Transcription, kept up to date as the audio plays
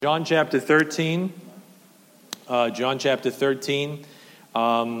John chapter 13. Now,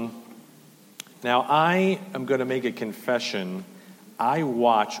 I am going to make a confession. I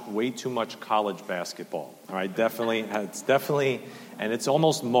watch way too much college basketball. All right, definitely, and it's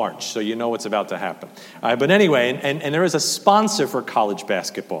almost March, so you know what's about to happen. All right, but anyway, and there is a sponsor for college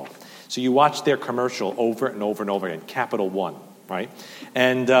basketball. So you watch their commercial over and over and over again, Capital One, right?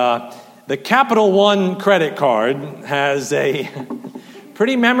 And the Capital One credit card has a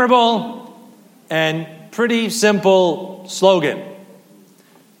pretty memorable and pretty simple slogan.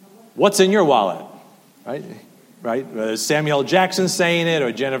 What's in your wallet? Right? Samuel Jackson saying it,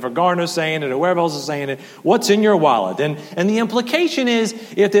 or Jennifer Garner saying it, or whoever else is saying it. What's in your wallet? And the implication is,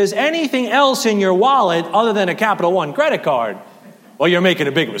 if there's anything else in your wallet other than a Capital One credit card, well, you're making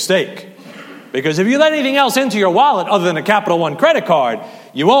a big mistake. Because if you let anything else into your wallet other than a Capital One credit card,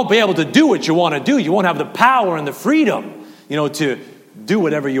 you won't be able to do what you want to do. You won't have the power and the freedom, to do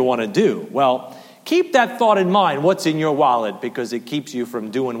whatever you want to do. Well, keep that thought in mind, what's in your wallet, because it keeps you from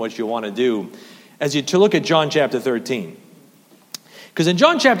doing what you want to do, as you look at John chapter 13. Because in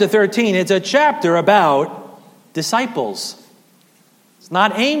John chapter 13, it's a chapter about disciples. It's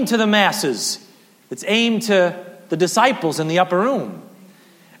not aimed to the masses. It's aimed to the disciples in the upper room.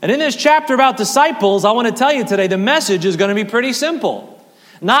 And in this chapter about disciples, I want to tell you today, the message is going to be pretty simple.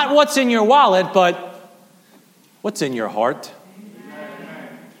 Not what's in your wallet, but what's in your heart.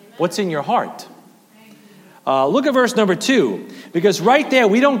 What's in your heart? Look at verse number 2, because right there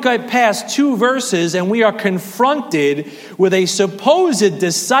we don't get past 2 verses and we are confronted with a supposed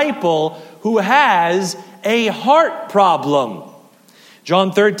disciple who has a heart problem.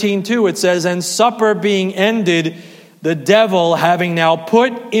 John 13:2, it says, "And supper being ended, the devil having now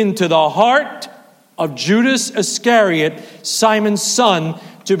put into the heart of Judas Iscariot, Simon's son,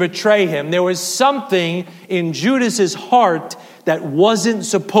 to betray him." There was something in Judas's heart that wasn't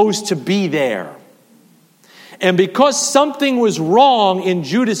supposed to be there. And because something was wrong in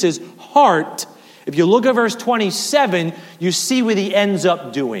Judas's heart, if you look at verse 27, you see what he ends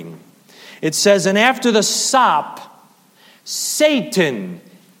up doing. It says, "And after the sop, Satan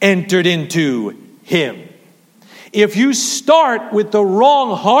entered into him." If you start with the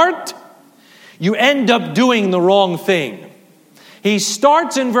wrong heart, you end up doing the wrong thing. He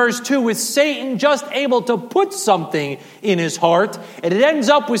starts in verse 2 with Satan just able to put something in his heart, and it ends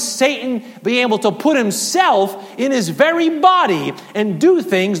up with Satan being able to put himself in his very body and do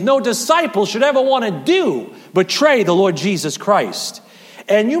things no disciple should ever want to do, betray the Lord Jesus Christ.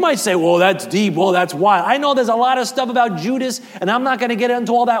 And you might say, well, that's deep, well, that's wild. I know there's a lot of stuff about Judas, and I'm not going to get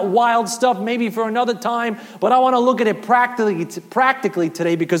into all that wild stuff, maybe for another time, but I want to look at it practically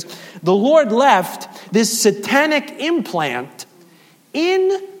today, because the Lord left this satanic implant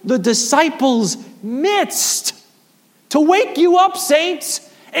in the disciples' midst to wake you up, saints,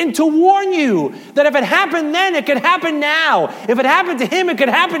 and to warn you that if it happened then, it could happen now. If it happened to him, it could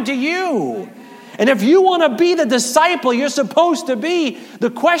happen to you. And if you want to be the disciple you're supposed to be, the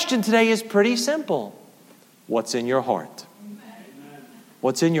question today is pretty simple. What's in your heart?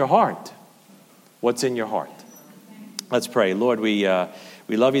 What's in your heart? What's in your heart? Let's pray. Lord, we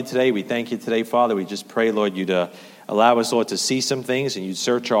love you today. We thank you today, Father. We just pray, Lord, you to allow us, Lord, to see some things, and you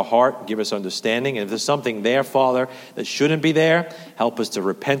search our heart, give us understanding. And if there's something there, Father, that shouldn't be there, help us to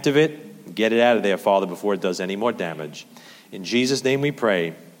repent of it, get it out of there, Father, before it does any more damage. In Jesus' name we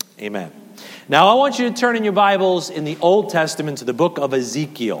pray. Amen. Now, I want you to turn in your Bibles in the Old Testament to the book of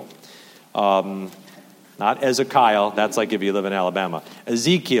Ezekiel. Not Ezekiel. That's like if you live in Alabama.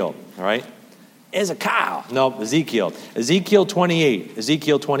 Ezekiel, all right? Ezekiel. No, Ezekiel. Ezekiel 28.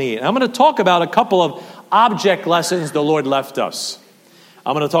 Ezekiel 28. And I'm going to talk about a couple of object lessons the Lord left us.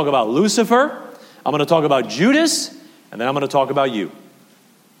 I'm going to talk about Lucifer. I'm going to talk about Judas. And then I'm going to talk about you.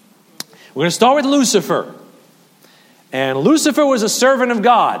 We're going to start with Lucifer. And Lucifer was a servant of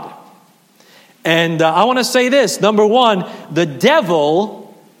God. And I want to say this. Number one, the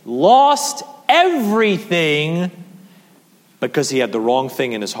devil lost everything because he had the wrong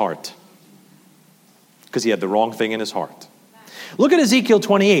thing in his heart. Because he had the wrong thing in his heart. Look at Ezekiel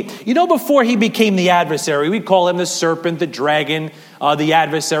 28. Before he became the adversary, we call him the serpent, the dragon, the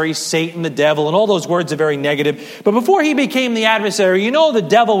adversary, Satan, the devil, and all those words are very negative. But before he became the adversary, the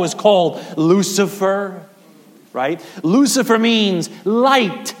devil was called Lucifer, right? Lucifer means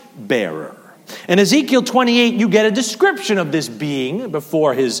light bearer. In Ezekiel 28, you get a description of this being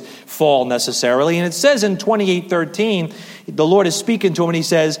before his fall necessarily. And it says in 28:13, the Lord is speaking to him and he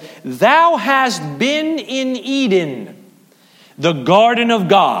says, "Thou hast been in Eden, the garden of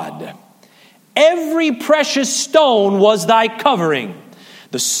God. Every precious stone was thy covering.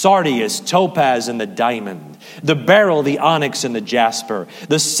 the sardius, topaz, and the diamond, the beryl, the onyx, and the jasper,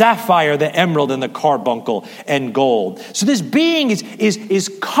 the sapphire, the emerald, and the carbuncle, and gold. So this being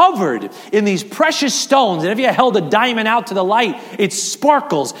is covered in these precious stones. And if you held a diamond out to the light, it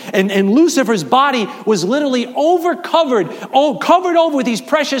sparkles. And Lucifer's body was literally covered over with these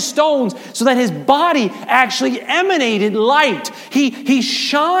precious stones, so that his body actually emanated light. He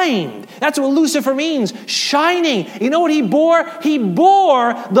shined. That's what Lucifer means, shining. You know what he bore? He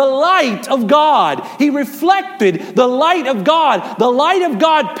bore the light of God. He reflected the light of God. The light of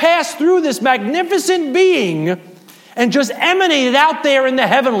God passed through this magnificent being and just emanated out there in the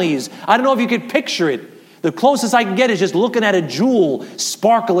heavenlies. I don't know if you could picture it. The closest I can get is just looking at a jewel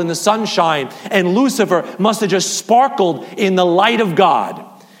sparkle in the sunshine. And Lucifer must have just sparkled in the light of God.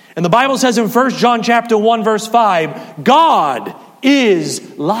 And the Bible says in 1 John chapter 1, verse 5, God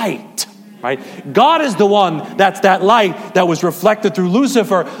is light. Right? God is the one that's that light that was reflected through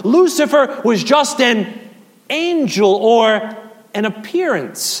Lucifer. Lucifer was just an angel or an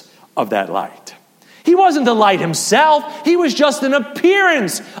appearance of that light. He wasn't the light himself. He was just an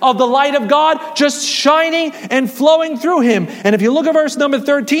appearance of the light of God, just shining and flowing through him. And if you look at verse number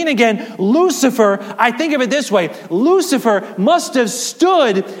 13 again, Lucifer, I think of it this way. Lucifer must have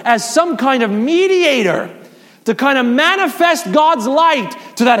stood as some kind of mediator to kind of manifest God's light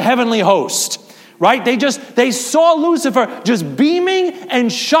to that heavenly host, right? They saw Lucifer just beaming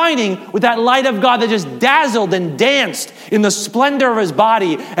and shining with that light of God that just dazzled and danced in the splendor of his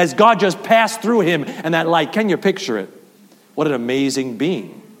body as God just passed through him and that light. Can you picture it? What an amazing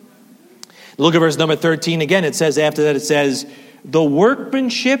being. Look at verse number 13 again. It says, after that, it says, the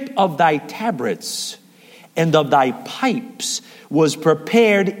workmanship of thy tabrets and of thy pipes was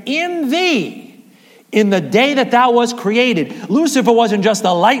prepared in thee in the day that thou was created. Lucifer wasn't just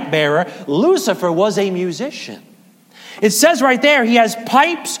a light bearer. Lucifer was a musician. It says right there, he has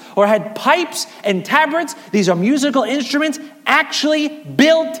pipes or had pipes and tabrets. These are musical instruments actually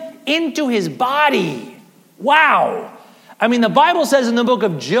built into his body. Wow. I mean, the Bible says in the book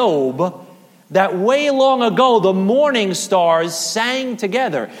of Job that way long ago, the morning stars sang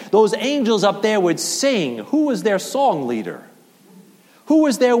together. Those angels up there would sing. Who was their song leader? Who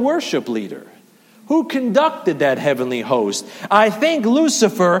was their worship leader? Who conducted that heavenly host? I think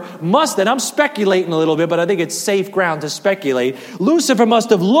Lucifer must, and I'm speculating a little bit, but I think it's safe ground to speculate. Lucifer must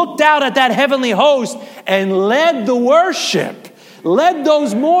have looked out at that heavenly host and led the worship, led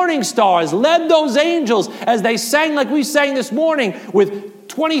those morning stars, led those angels as they sang like we sang this morning with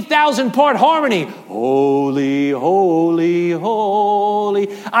 20,000 part harmony. Holy, holy, holy.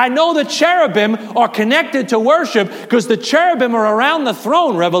 I know the cherubim are connected to worship because the cherubim are around the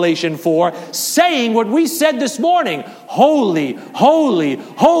throne, Revelation 4, saying what we said this morning. Holy, holy,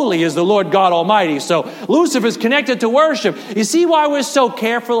 holy is the Lord God Almighty. So Lucifer's connected to worship. You see why we're so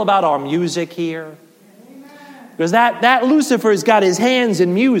careful about our music here? Because that Lucifer's got his hands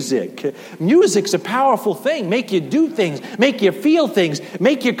in music. Music's a powerful thing. Make you do things. Make you feel things.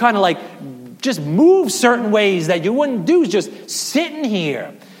 Make you kind of like just move certain ways that you wouldn't do just sitting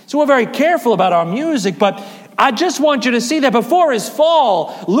here. So we're very careful about our music. But I just want you to see that before his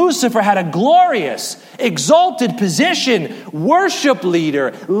fall, Lucifer had a glorious, exalted position. Worship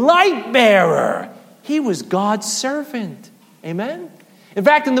leader. Light bearer. He was God's servant. Amen? In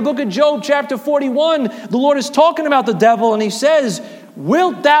fact, in the book of Job, chapter 41, the Lord is talking about the devil, and he says,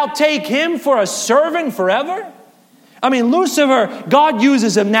 wilt thou take him for a servant forever? I mean, Lucifer, God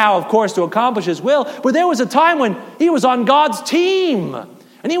uses him now, of course, to accomplish his will, but there was a time when he was on God's team,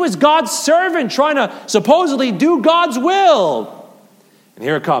 and he was God's servant trying to supposedly do God's will. And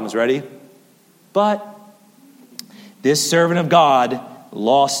here it comes, ready? But this servant of God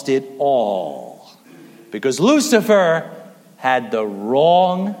lost it all because Lucifer had the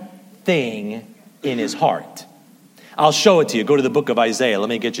wrong thing in his heart. I'll show it to you. Go to the book of Isaiah. Let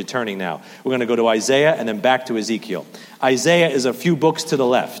me get you turning now. We're going to go to Isaiah and then back to Ezekiel. Isaiah is a few books to the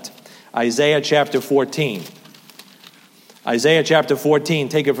left. Isaiah chapter 14. Isaiah chapter 14,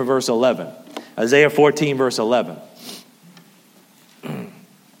 take it for verse 11. Isaiah 14, verse 11.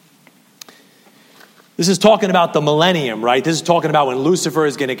 This is talking about the millennium, right? This is talking about when Lucifer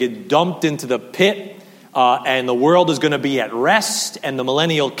is going to get dumped into the pit. And the world is going to be at rest, and the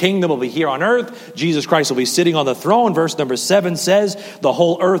millennial kingdom will be here on earth. Jesus Christ will be sitting on the throne. Verse number 7 says, the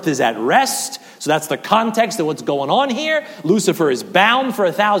whole earth is at rest. So that's the context of what's going on here. Lucifer is bound for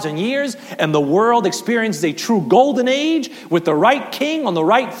 1,000 years, and the world experiences a true golden age with the right king on the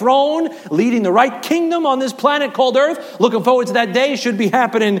right throne, leading the right kingdom on this planet called Earth. Looking forward to that day. Should be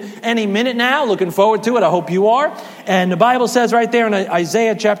happening any minute now. Looking forward to it. I hope you are. And the Bible says right there in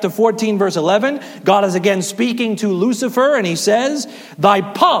Isaiah chapter 14, verse 11, God is again speaking to Lucifer, and he says, thy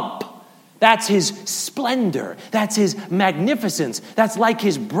pomp, that's his splendor. That's his magnificence. That's like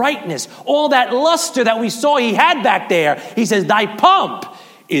his brightness. All that luster that we saw he had back there. He says, thy pomp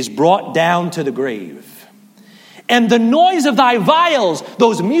is brought down to the grave. And the noise of thy viols,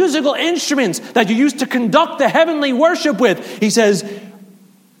 those musical instruments that you used to conduct the heavenly worship with, he says,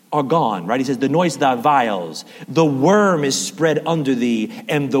 are gone, right? He says, the noise of thy viols, the worm is spread under thee,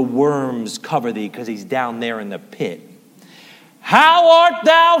 and the worms cover thee, because he's down there in the pit. How art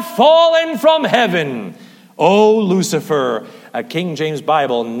thou fallen from heaven, O Lucifer? A King James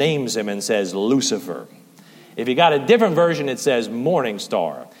Bible names him and says Lucifer. If you got a different version, it says morning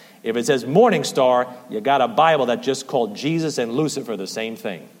star. If it says morning star, you got a Bible that just called Jesus and Lucifer the same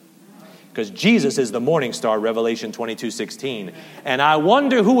thing. Because Jesus is the morning star, Revelation 22:16. And I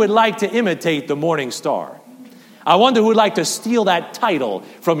wonder who would like to imitate the morning star. I wonder who would like to steal that title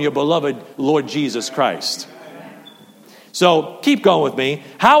from your beloved Lord Jesus Christ. So keep going with me.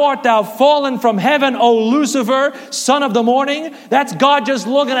 How art thou fallen from heaven, O Lucifer, son of the morning? That's God just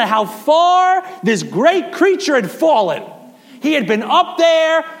looking at how far this great creature had fallen. He had been up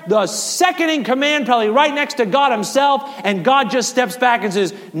there, the second in command, probably right next to God himself, and God just steps back and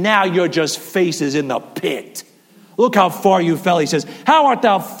says, now you're just faces in the pit. Look how far you fell. He says, how art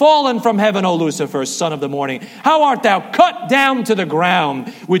thou fallen from heaven, O Lucifer, son of the morning? How art thou cut down to the ground,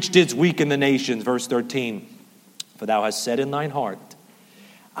 which didst weaken the nations? Verse 13. For thou hast said in thine heart,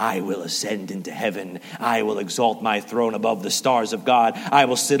 I will ascend into heaven. I will exalt my throne above the stars of God. I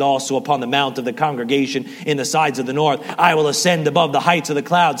will sit also upon the mount of the congregation in the sides of the north. I will ascend above the heights of the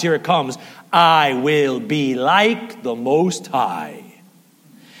clouds. Here it comes. I will be like the Most High.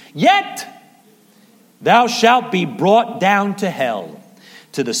 Yet thou shalt be brought down to hell,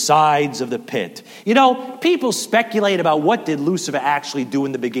 to the sides of the pit. You know, people speculate about what did Lucifer actually do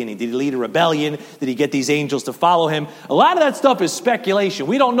in the beginning. Did he lead a rebellion? Did he get these angels to follow him? A lot of that stuff is speculation.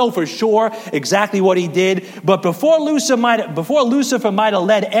 We don't know for sure exactly what he did. But before Lucifer might have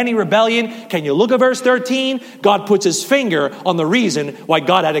led any rebellion, can you look at verse 13? God puts his finger on the reason why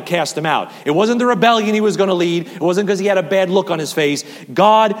God had to cast him out. It wasn't the rebellion he was going to lead. It wasn't because he had a bad look on his face.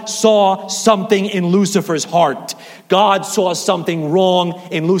 God saw something in Lucifer's heart. God saw something wrong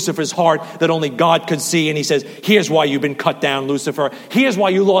in Lucifer's heart that only God could see. And he says, here's why you've been cut down, Lucifer. Here's why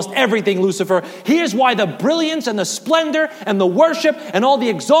you lost everything, Lucifer. Here's why the brilliance and the splendor and the worship and all the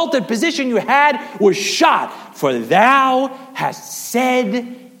exalted position you had was shot. For thou hast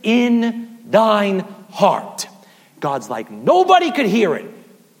said in thine heart. God's like, nobody could hear it,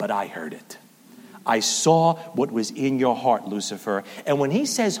 but I heard it. I saw what was in your heart, Lucifer. And when he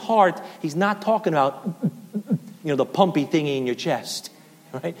says heart, he's not talking about the pumpy thingy in your chest,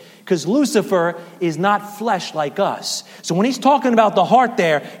 right? Because Lucifer is not flesh like us. So when he's talking about the heart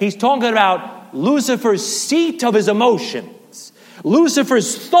there, he's talking about Lucifer's seat of his emotions,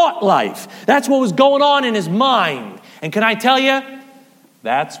 Lucifer's thought life. That's what was going on in his mind. And can I tell you,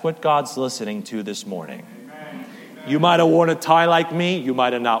 that's what God's listening to this morning. You might have worn a tie like me. You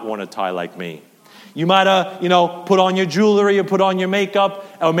might have not worn a tie like me. You might have, put on your jewelry or put on your makeup,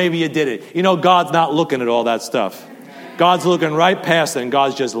 or maybe you did it. God's not looking at all that stuff. God's looking right past it, and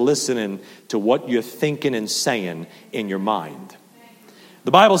God's just listening to what you're thinking and saying in your mind.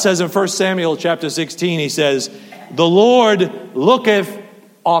 The Bible says in 1 Samuel chapter 16, he says, the Lord looketh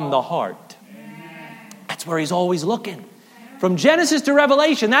on the heart. That's where he's always looking. From Genesis to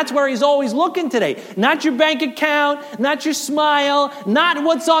Revelation, that's where he's always looking today. Not your bank account, not your smile, not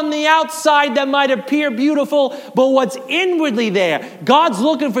what's on the outside that might appear beautiful, but what's inwardly there. God's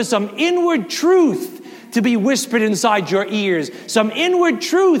looking for some inward truth to be whispered inside your ears, some inward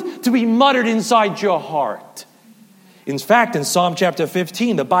truth to be muttered inside your heart. In fact, in Psalm chapter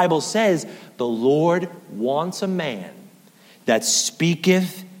 15, the Bible says, the Lord wants a man that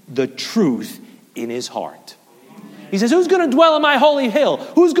speaketh the truth in his heart. He says, who's going to dwell in my holy hill?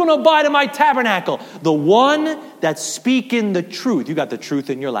 Who's going to abide in my tabernacle? The one that's speaking the truth. You got the truth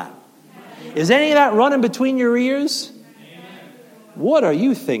in your lap. Is any of that running between your ears? What are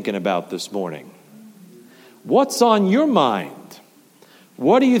you thinking about this morning? What's on your mind?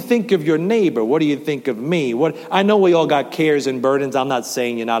 What do you think of your neighbor? What do you think of me? I know we all got cares and burdens. I'm not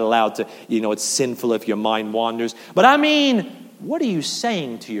saying you're not allowed to, it's sinful if your mind wanders. But I mean, what are you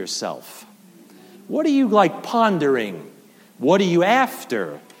saying to yourself? What are you pondering? What are you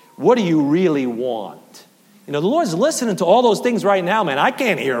after? What do you really want? You know, the Lord's listening to all those things right now, man. I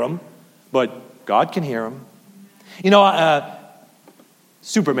can't hear them, but God can hear them. You know,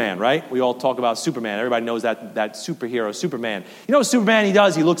 Superman, right? We all talk about Superman. Everybody knows that superhero, Superman. You know what Superman he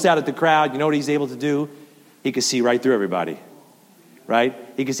does? He looks out at the crowd. You know what he's able to do? He can see right through everybody, right?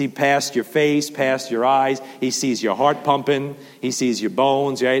 He can see past your face, past your eyes. He sees your heart pumping. He sees your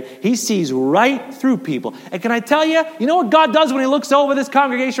bones, right? He sees right through people. And can I tell you, you know what God does when he looks over this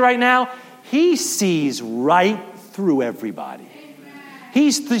congregation right now? He sees right through everybody.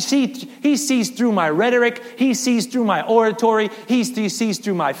 He sees through my rhetoric. He sees through my oratory. He sees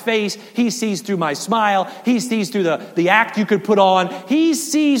through my face. He sees through my smile. He sees through the act you could put on. He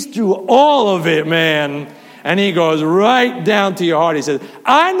sees through all of it, man. And he goes right down to your heart. He says,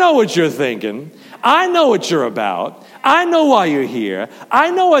 I know what you're thinking. I know what you're about. I know why you're here.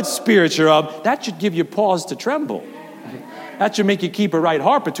 I know what spirit you're of. That should give you pause to tremble. That should make you keep a right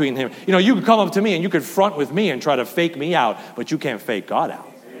heart between him. You know, you could come up to me and you could front with me and try to fake me out, but you can't fake God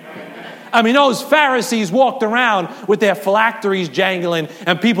out. I mean, those Pharisees walked around with their phylacteries jangling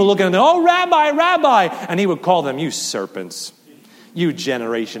and people looking at them, oh, Rabbi, Rabbi. And he would call them, you serpents, you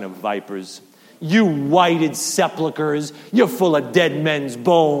generation of vipers, you whited sepulchres, you're full of dead men's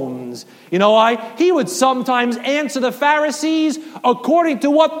bones. You know why? He would sometimes answer the Pharisees according to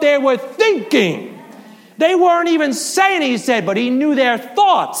what they were thinking. They weren't even saying he said, but he knew their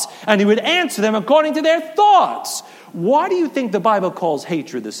thoughts, and he would answer them according to their thoughts. Why do you think the Bible calls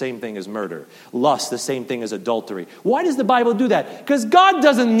hatred the same thing as murder? Lust the same thing as adultery? Why does the Bible do that? Because God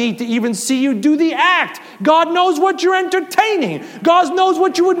doesn't need to even see you do the act. God knows what you're entertaining. God knows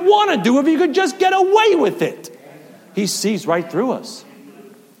what you would want to do if you could just get away with it. He sees right through us.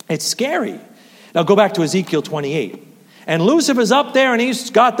 It's scary. Now go back to Ezekiel 28. And Lucifer's up there and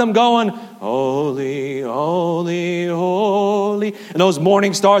he's got them going, holy, holy, holy. And those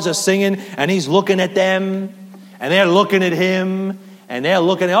morning stars are singing and he's looking at them and they're looking at him and they're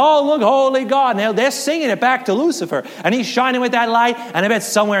looking at, oh, look, holy God. And they're singing it back to Lucifer and he's shining with that light. And I bet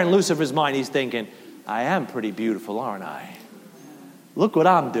somewhere in Lucifer's mind he's thinking, I am pretty beautiful, aren't I? Look what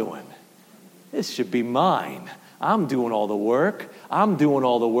I'm doing. This should be mine. I'm doing all the work. I'm doing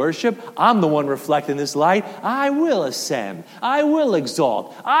all the worship. I'm the one reflecting this light. I will ascend. I will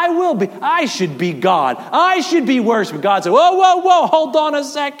exalt. I should be God. I should be worshiped. God said, whoa, whoa, whoa, hold on a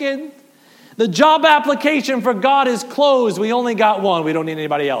second. The job application for God is closed. We only got one. We don't need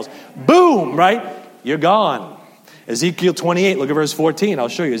anybody else. Boom, right? You're gone. Ezekiel 28, look at verse 14. I'll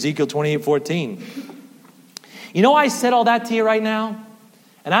show you. Ezekiel 28:14. You know I said all that to you right now?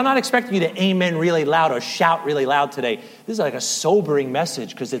 And I'm not expecting you to amen really loud or shout really loud today. This is like a sobering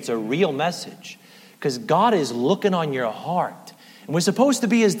message because it's a real message. Because God is looking on your heart. And we're supposed to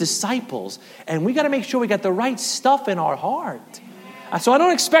be his disciples. And we got to make sure we got the right stuff in our heart. So I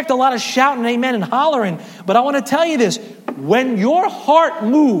don't expect a lot of shouting, amen, and hollering. But I want to tell you this. When your heart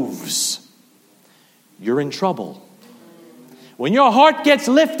moves, you're in trouble. When your heart gets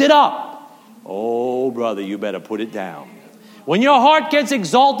lifted up, oh, brother, you better put it down. When your heart gets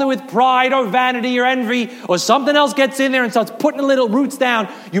exalted with pride or vanity or envy or something else gets in there and starts putting little roots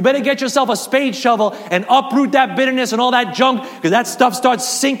down, you better get yourself a spade shovel and uproot that bitterness and all that junk because that stuff starts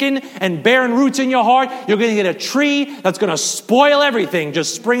sinking and bearing roots in your heart. You're going to get a tree that's going to spoil everything,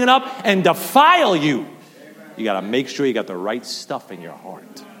 just springing up and defile you. You got to make sure you got the right stuff in your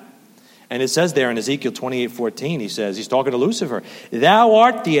heart. And it says there in Ezekiel 28:14, he says, he's talking to Lucifer, thou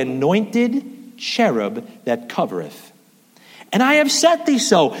art the anointed cherub that covereth. And I have set thee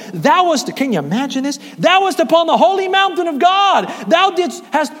so. Thou wast, can you imagine this? Thou wast upon the holy mountain of God. Thou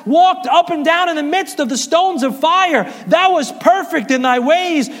hast walked up and down in the midst of the stones of fire. Thou wast perfect in thy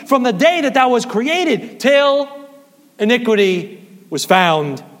ways from the day that thou was created till iniquity was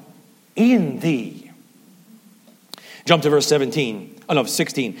found in thee. Jump to verse 16.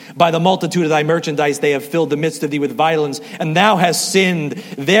 By the multitude of thy merchandise they have filled the midst of thee with violence, and thou hast sinned.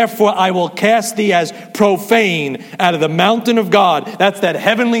 Therefore I will cast thee as profane out of the mountain of God. That's that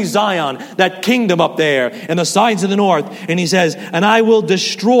heavenly Zion, that kingdom up there in the sides of the north. And he says, and I will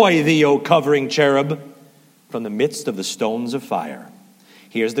destroy thee, O covering cherub, from the midst of the stones of fire.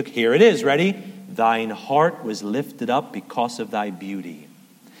 Here it is, ready? Thine heart was lifted up because of thy beauty.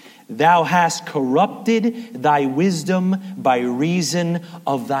 Thou hast corrupted thy wisdom by reason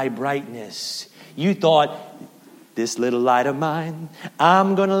of thy brightness. You thought, this little light of mine,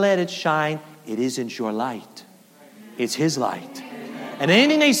 I'm going to let it shine. It isn't your light. It's his light. And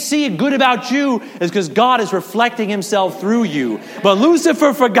anything they see good about you is because God is reflecting himself through you. But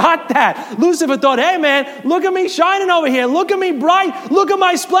Lucifer forgot that. Lucifer thought, hey man, look at me shining over here. Look at me bright. Look at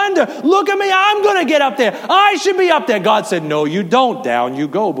my splendor. Look at me. I'm going to get up there. I should be up there. God said, no, you don't. Down you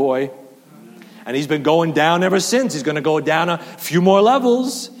go, boy. And he's been going down ever since. He's going to go down a few more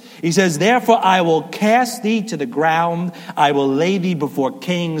levels. He says, therefore I will cast thee to the ground. I will lay thee before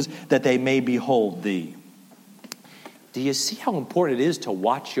kings that they may behold thee. Do you see how important it is to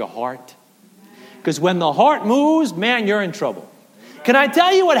watch your heart? Because when the heart moves, man, you're in trouble. Can I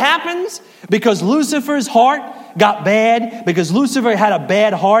tell you what happens? Because Lucifer's heart got bad, because Lucifer had a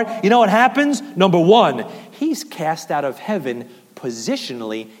bad heart, you know what happens? Number one, he's cast out of heaven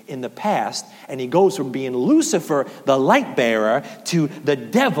positionally in the past, and he goes from being Lucifer, the light bearer, to the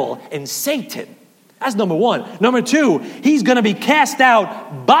devil and Satan. That's number one. Number two, he's going to be cast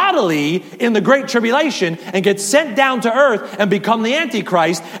out bodily in the Great Tribulation and get sent down to earth and become the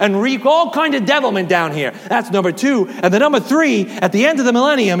Antichrist and wreak all kind of devilment down here. That's number two. And then number three, at the end of the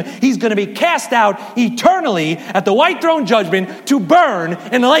millennium, he's going to be cast out eternally at the white throne judgment to burn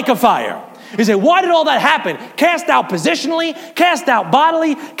in the lake of fire. You say, why did all that happen? Cast out positionally, cast out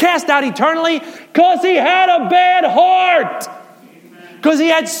bodily, cast out eternally? Because he had a bad heart. Because he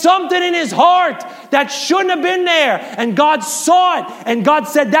had something in his heart that shouldn't have been there. And God saw it. And God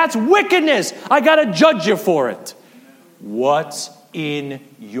said, that's wickedness. I got to judge you for it. What's in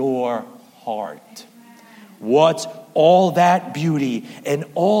your heart? What's all that beauty and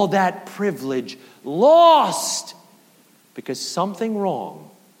all that privilege lost? Because something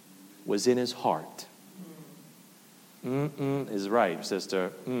wrong was in his heart. Is right,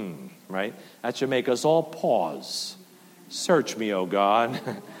 sister. Right? That should make us all pause. Search me, O God.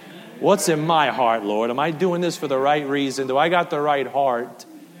 What's in my heart, Lord? Am I doing this for the right reason? Do I got the right heart?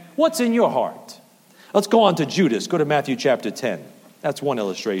 What's in your heart? Let's go on to Judas. Go to Matthew chapter 10. That's one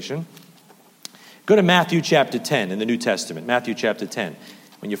illustration. Go to Matthew chapter 10 in the New Testament. Matthew chapter 10.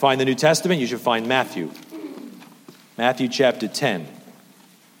 When you find the New Testament, you should find Matthew. Matthew chapter 10.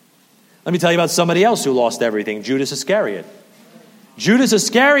 Let me tell you about somebody else who lost everything. Judas Iscariot. Judas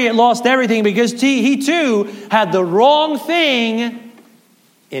Iscariot lost everything because he too had the wrong thing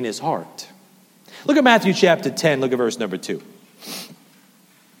in his heart. Look at Matthew chapter 10. Look at verse number 2.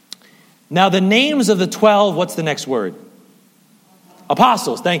 Now the names of the 12, what's the next word?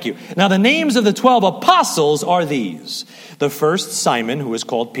 Apostles, thank you. Now the names of the 12 apostles are these. The first, Simon, who is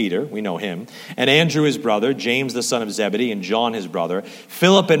called Peter, we know him, and Andrew his brother, James the son of Zebedee, and John his brother,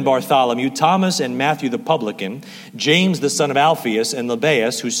 Philip and Bartholomew, Thomas and Matthew the publican, James the son of Alphaeus, and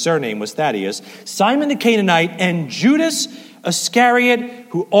Lebbaeus, whose surname was Thaddeus, Simon the Canaanite, and Judas Iscariot,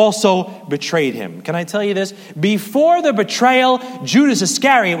 who also betrayed him. Can I tell you this? Before the betrayal, Judas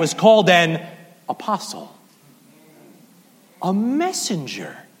Iscariot was called an apostle. A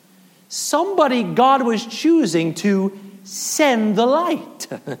messenger. Somebody God was choosing to send the light.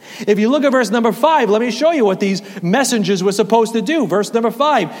 If you look at verse number 5, let me show you what these messengers were supposed to do. Verse number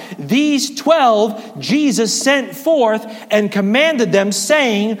 5, these 12 Jesus sent forth and commanded them,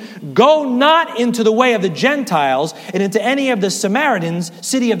 saying, go not into the way of the Gentiles and into any of the Samaritans,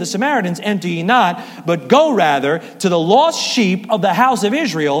 city of the Samaritans, enter ye not, but go rather to the lost sheep of the house of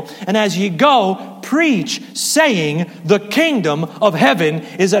Israel, and as ye go, preach, saying, the kingdom of heaven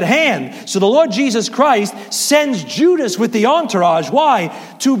is at hand. So the Lord Jesus Christ sends Judas with the entourage. Why?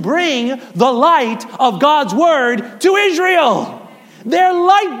 To bring the light of God's word to Israel. They're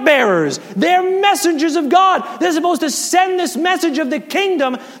light bearers. They're messengers of God. They're supposed to send this message of the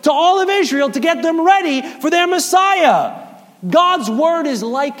kingdom to all of Israel to get them ready for their Messiah. God's word is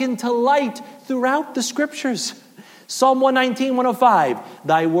likened to light throughout the scriptures. Psalm 119, 105,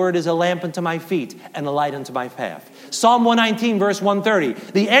 thy word is a lamp unto my feet and a light unto my path. Psalm 119, verse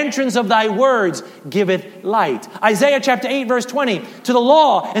 130, the entrance of thy words giveth light. Isaiah chapter 8, verse 20, to the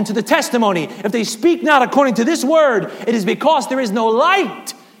law and to the testimony, if they speak not according to this word, it is because there is no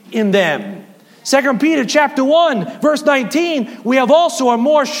light in them. 2 Peter chapter 1, verse 19, we have also a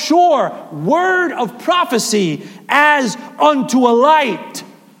more sure word of prophecy as unto a light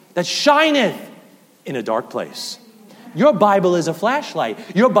that shineth in a dark place. Your Bible is a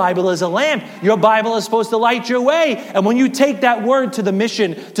flashlight. Your Bible is a lamp. Your Bible is supposed to light your way. And when you take that word to the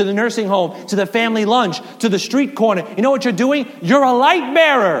mission, to the nursing home, to the family lunch, to the street corner, you know what you're doing? You're a light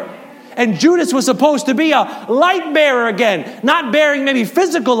bearer. And Judas was supposed to be a light bearer again. Not bearing maybe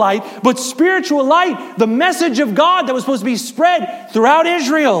physical light, but spiritual light. The message of God that was supposed to be spread throughout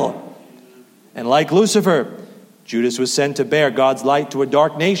Israel. And like Lucifer, Judas was sent to bear God's light to a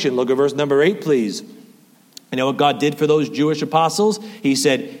dark nation. Look at verse number 8, please. You know what God did for those Jewish apostles? He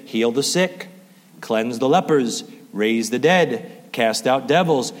said, heal the sick, cleanse the lepers, raise the dead, cast out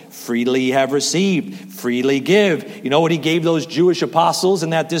devils, freely have received, freely give. You know what he gave those Jewish apostles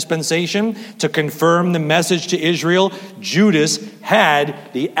in that dispensation? To confirm the message to Israel, Judas had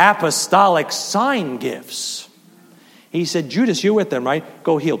the apostolic sign gifts. He said, Judas, you're with them, right?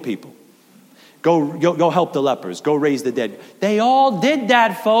 Go heal people. Go help the lepers. Go raise the dead. They all did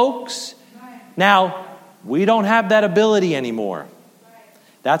that, folks. Now, we don't have that ability anymore.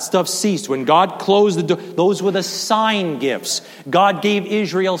 That stuff ceased. When God closed the door, those were the sign gifts. God gave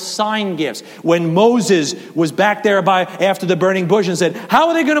Israel sign gifts. When Moses was back there after the burning bush and said, how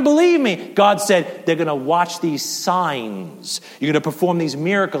are they going to believe me? God said, they're going to watch these signs. You're going to perform these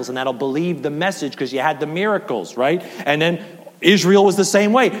miracles, and that'll believe the message because you had the miracles, right? And then Israel was the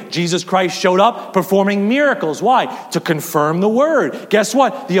same way. Jesus Christ showed up performing miracles. Why? To confirm the word. Guess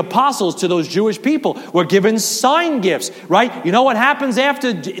what? The apostles to those Jewish people were given sign gifts, right? You know what happens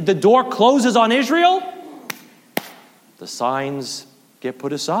after the door closes on Israel? The signs get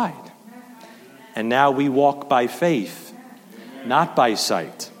put aside. And now we walk by faith, not by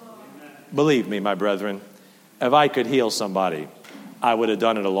sight. Believe me, my brethren, if I could heal somebody, I would have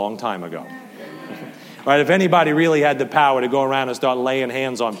done it a long time ago. Right, if anybody really had the power to go around and start laying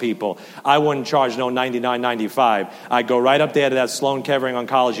hands on people, I wouldn't charge no $99.95. I'd go right up there to that Sloan Kettering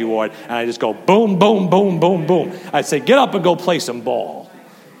Oncology ward, and I'd just go boom, boom, boom, boom, boom. I'd say, get up and go play some ball.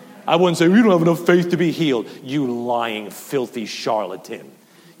 I wouldn't say, we don't have enough faith to be healed. You lying, filthy charlatan.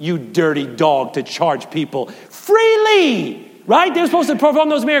 You dirty dog to charge people freely. Right? They're supposed to perform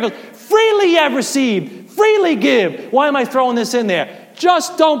those miracles. Freely you have received. Freely give. Why am I throwing this in there?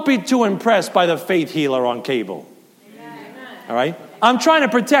 Just don't be too impressed by the faith healer on cable. Amen. All right? I'm trying to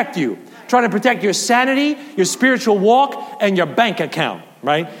protect you. Trying to protect your sanity, your spiritual walk, and your bank account.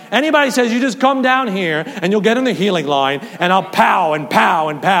 Right? Anybody says you just come down here and you'll get in the healing line and I'll pow and pow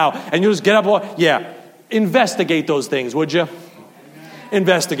and pow and you'll just get up. Yeah. Investigate those things, would you?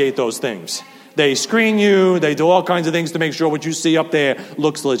 Investigate those things. They screen you. They do all kinds of things to make sure what you see up there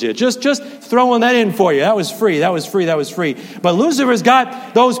looks legit. Just throwing that in for you. That was free. But Lucifer's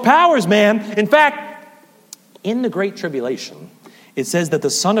got those powers, man. In fact, in the Great Tribulation, it says that the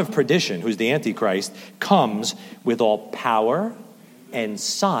son of perdition, who's the Antichrist, comes with all power and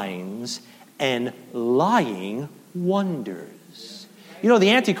signs and lying wonders. You know, the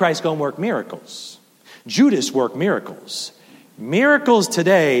Antichrist going to work miracles. Judas worked miracles. Miracles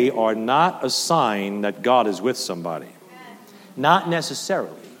today are not a sign that God is with somebody. Not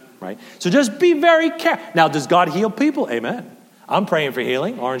necessarily, right? So just be very careful. Now, does God heal people? Amen. I'm praying for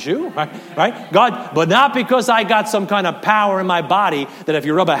healing, aren't you? Right? God, but not because I got some kind of power in my body that if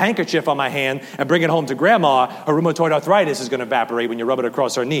you rub a handkerchief on my hand and bring it home to grandma, her rheumatoid arthritis is going to evaporate when you rub it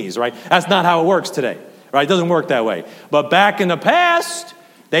across her knees, right? That's not how it works today, right? It doesn't work that way. But back in the past,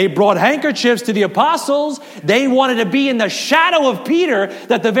 they brought handkerchiefs to the apostles. They wanted to be in the shadow of Peter,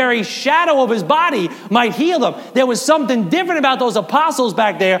 that the very shadow of his body might heal them. There was something different about those apostles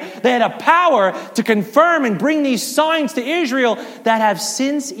back there. They had a power to confirm and bring these signs to Israel that have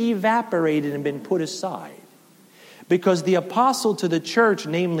since evaporated and been put aside. Because the apostle to the church,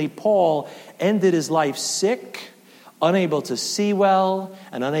 namely Paul, ended his life sick, unable to see well,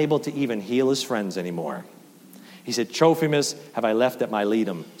 and unable to even heal his friends anymore. He said, Trophimus have I left at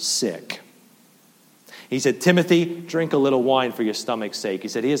Miletum sick. He said, Timothy, drink a little wine for your stomach's sake. He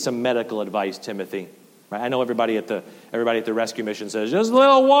said, here's some medical advice, Timothy. Right? I know everybody at the rescue mission says, just a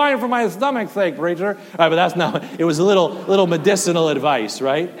little wine for my stomach's sake, preacher. Right, but that's not, it was a little medicinal advice,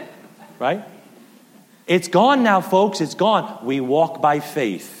 right? Right? It's gone now, folks. It's gone. We walk by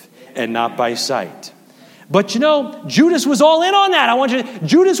faith and not by sight. But you know, Judas was all in on that.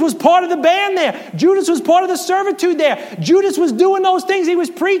 Judas was part of the band there. Judas was part of the servitude there. Judas was doing those things. He was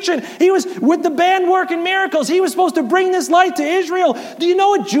preaching. He was with the band working miracles. He was supposed to bring this light to Israel. Do you know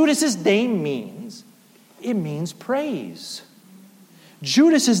what Judas's name means? It means praise.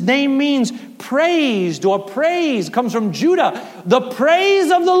 Judas's name means praised or praise. It comes from Judah. The praise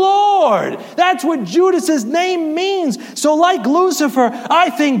of the Lord. That's what Judas's name means. So like Lucifer,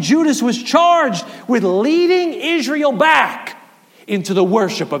 I think Judas was charged with leading Israel back into the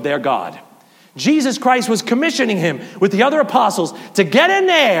worship of their God. Jesus Christ was commissioning him with the other apostles to get in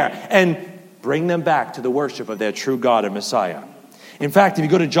there and bring them back to the worship of their true God and Messiah. In fact, if you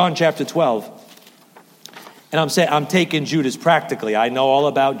go to John chapter 12, and I'm taking Judas practically. I know all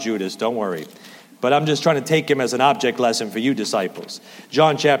about Judas, don't worry. But I'm just trying to take him as an object lesson for you disciples.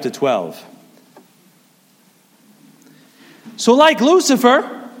 John chapter 12. So like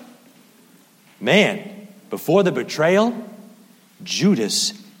Lucifer, man, before the betrayal,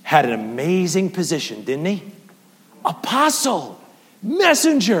 Judas had an amazing position, didn't he? Apostle,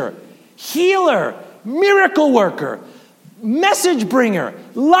 messenger, healer, miracle worker, message bringer,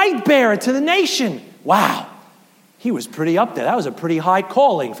 light bearer to the nation. Wow. He was pretty up there. That was a pretty high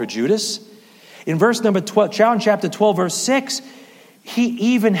calling for Judas. In verse number 12, John chapter 12, verse 6,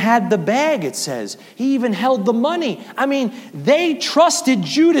 he even had the bag, it says. He even held the money. I mean, they trusted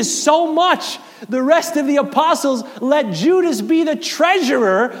Judas so much. The rest of the apostles let Judas be the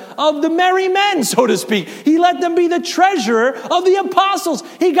treasurer of the merry men, so to speak. He let them be the treasurer of the apostles.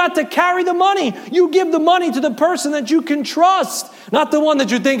 He got to carry the money. You give the money to the person that you can trust, not the one that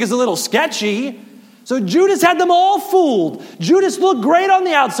you think is a little sketchy. So Judas had them all fooled. Judas looked great on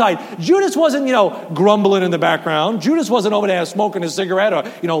the outside. Judas wasn't, grumbling in the background. Judas wasn't over there smoking a cigarette or,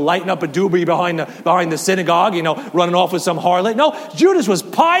 lighting up a doobie behind the synagogue, running off with some harlot. No, Judas was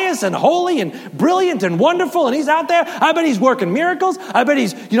pious and holy and brilliant and wonderful, and he's out there. I bet he's working miracles. I bet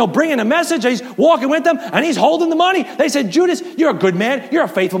he's, bringing a message. He's walking with them, and he's holding the money. They said, Judas, you're a good man. You're a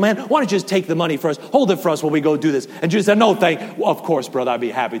faithful man. Why don't you just take the money for us? Hold it for us while we go do this. And Judas said, no, of course, brother, I'd be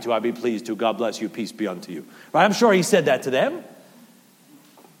happy to. I'd be pleased to. God bless you. Peace be unto you. Right? I'm sure he said that to them.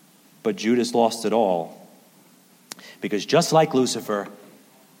 But Judas lost it all. Because just like Lucifer,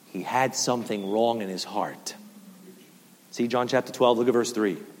 he had something wrong in his heart. See John chapter 12, look at verse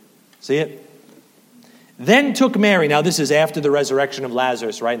 3. See it? Then took Mary. Now this is after the resurrection of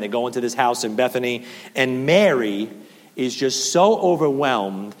Lazarus, right? And they go into this house in Bethany. And Mary is just so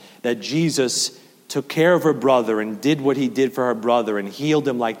overwhelmed that Jesus took care of her brother and did what he did for her brother and healed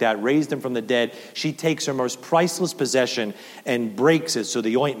him like that, raised him from the dead. She takes her most priceless possession and breaks it so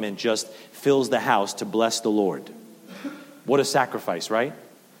the ointment just fills the house to bless the Lord. What a sacrifice, right?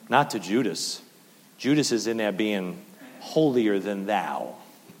 Not to Judas. Judas is in there being holier than thou.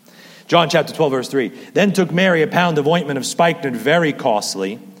 John chapter 12, verse 3. Then took Mary a pound of ointment of spikenard, very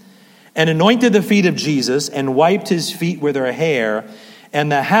costly, and anointed the feet of Jesus and wiped his feet with her hair, and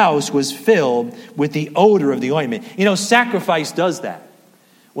the house was filled with the odor of the ointment. Sacrifice does that.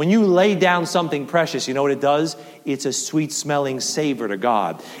 When you lay down something precious, you know what it does? It's a sweet-smelling savor to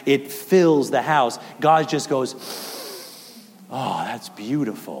God. It fills the house. God just goes, oh, that's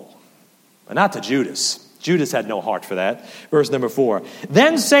beautiful. But not to Judas. Judas had no heart for that. Verse number 4.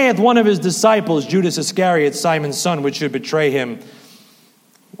 Then saith one of his disciples, Judas Iscariot, Simon's son, which should betray him,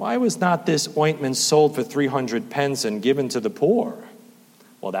 why was not this ointment sold for 300 pence and given to the poor?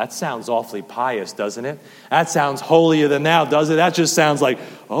 Well, that sounds awfully pious, doesn't it? That sounds holier than thou, does it? That just sounds like,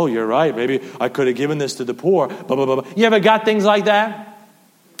 oh, you're right. Maybe I could have given this to the poor. Blah, blah, blah. You ever got things like that?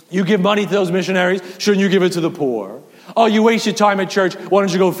 You give money to those missionaries. Shouldn't you give it to the poor? Oh, you waste your time at church. Why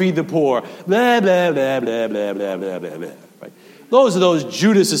don't you go feed the poor? Blah, blah, blah, blah, blah, blah, blah, blah, blah. Right? Those are those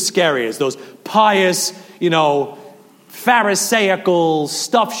Judas Iscariots, those pious, Pharisaical,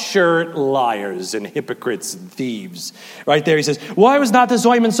 stuffed shirt liars and hypocrites and thieves. Right there he says, why was not this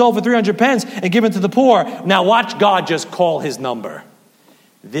ointment sold for 300 pence and given to the poor? Now watch God just call his number.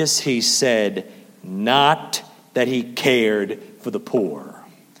 This he said, not that he cared for the poor,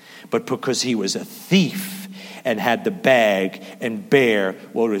 but because he was a thief and had the bag and bear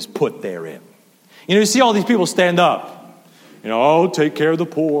what was put therein. You see all these people stand up. Take care of the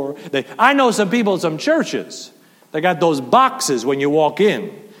poor. I know some people in some churches, they got those boxes when you walk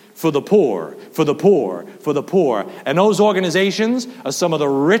in for the poor, for the poor, for the poor. And those organizations are some of the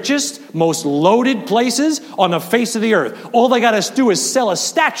richest, most loaded places on the face of the earth. All they got to do is sell a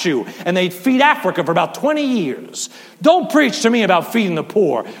statue, and they'd feed Africa for about 20 years. Don't preach to me about feeding the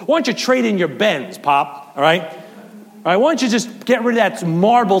poor. Why don't you trade in your Benz, Pop? All right? All right, why don't you just get rid of that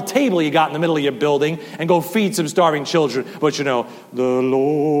marble table you got in the middle of your building and go feed some starving children? But the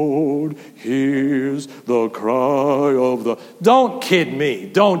Lord hears the cry of the... Don't kid me.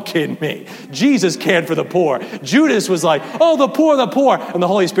 Don't kid me. Jesus cared for the poor. Judas was like, oh, the poor, the poor. And the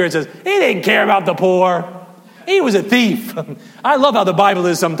Holy Spirit says, he didn't care about the poor. He was a thief. I love how the Bible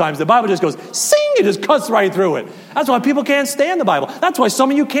is sometimes. The Bible just goes, sing, it just cuts right through it. That's why people can't stand the Bible. That's why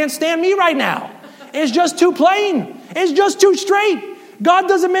some of you can't stand me right now. It's just too plain. It's just too straight. God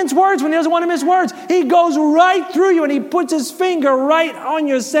doesn't mince words when he doesn't want to mince words. He goes right through you and he puts his finger right on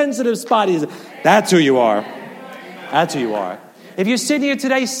your sensitive spot. He says, that's who you are. That's who you are. If you're sitting here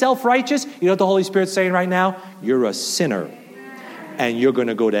today self-righteous, you know what the Holy Spirit's saying right now? You're a sinner. And you're going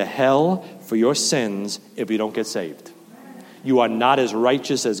to go to hell for your sins if you don't get saved. You are not as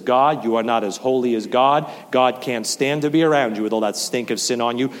righteous as God. You are not as holy as God. God can't stand to be around you with all that stink of sin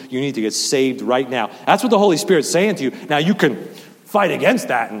on you. You need to get saved right now. That's what the Holy Spirit's saying to you. Now, you can fight against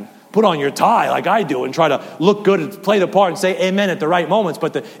that and put on your tie like I do and try to look good and play the part and say amen at the right moments.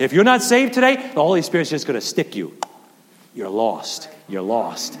 But if you're not saved today, the Holy Spirit's just going to stick you. You're lost. You're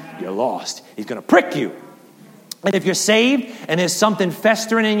lost. You're lost. He's going to prick you. And if you're saved and there's something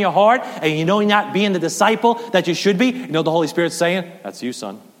festering in your heart and you know you're not being the disciple that you should be, you know the Holy Spirit's saying, that's you,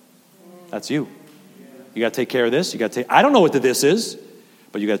 son. That's you. You got to take care of this. I don't know what the this is,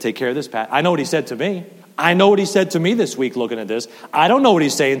 but you got to take care of this, Pat. I know what he said to me. I know what he said to me this week looking at this. I don't know what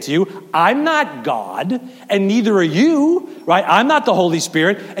he's saying to you. I'm not God, and neither are you, right? I'm not the Holy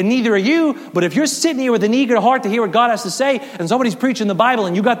Spirit, and neither are you. But if you're sitting here with an eager heart to hear what God has to say, and somebody's preaching the Bible,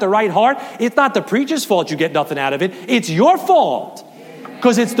 and you got the right heart, it's not the preacher's fault you get nothing out of it. It's your fault.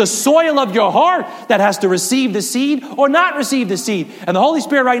 Because it's the soil of your heart that has to receive the seed or not receive the seed. And the Holy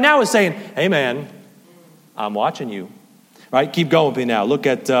Spirit right now is saying, hey, man, I'm watching you. Right? Keep going with me now. Look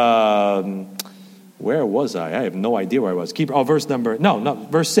at... where was I? I have no idea where I was.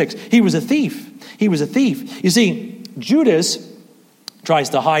 Verse 6. He was a thief. He was a thief. You see, Judas tries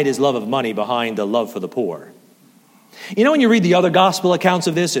to hide his love of money behind the love for the poor. You know, when you read the other gospel accounts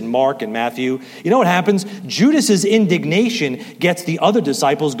of this in Mark and Matthew, you know what happens? Judas's indignation gets the other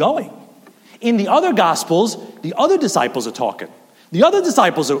disciples going. In the other gospels, the other disciples are talking. The other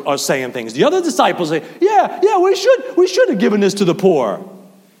disciples are saying things. The other disciples say, yeah, we should have given this to the poor.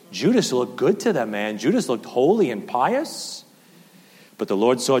 Judas looked good to them, man. Judas looked holy and pious. But the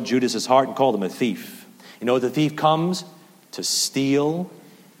Lord saw Judas's heart and called him a thief. You know what the thief comes? To steal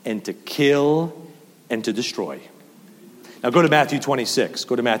and to kill and to destroy. Now go to Matthew 26.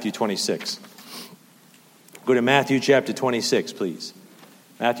 Go to Matthew 26. Go to Matthew chapter 26, please.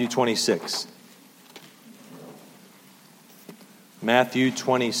 Matthew 26. Matthew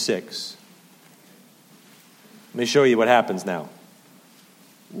 26. Let me show you what happens now.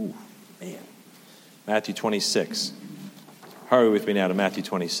 Ooh, man. Matthew 26. Hurry with me now to Matthew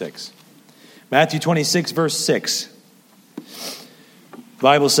 26. Matthew 26, verse 6. The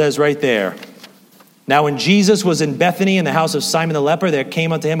Bible says right there, now when Jesus was in Bethany in the house of Simon the leper, there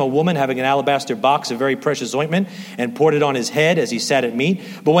came unto him a woman having an alabaster box of very precious ointment and poured it on his head as he sat at meat.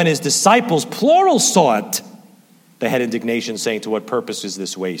 But when his disciples, plural, saw it, they had indignation, saying, to what purpose is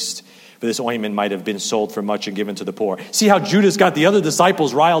this waste? For this ointment might have been sold for much and given to the poor. See how Judas got the other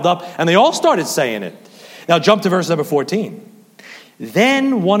disciples riled up, and they all started saying it. Now jump to verse number 14.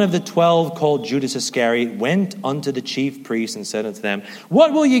 Then one of the 12, called Judas Iscariot, went unto the chief priests and said unto them,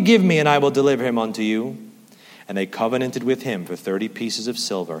 what will ye give me, and I will deliver him unto you? And they covenanted with him for 30 pieces of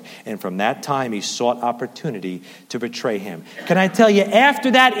silver. And from that time he sought opportunity to betray him. Can I tell you, after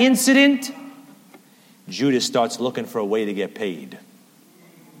that incident, Judas starts looking for a way to get paid.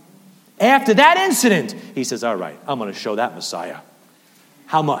 After that incident, he says, all right, I'm going to show that Messiah.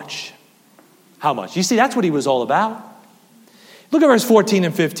 How much? How much? You see, that's what he was all about. Look at verse 14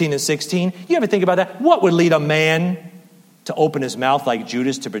 and 15 and 16. You ever think about that? What would lead a man to open his mouth like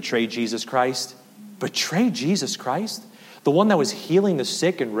Judas to betray Jesus Christ? Betray Jesus Christ? The one that was healing the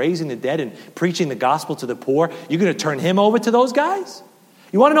sick and raising the dead and preaching the gospel to the poor. You're going to turn him over to those guys?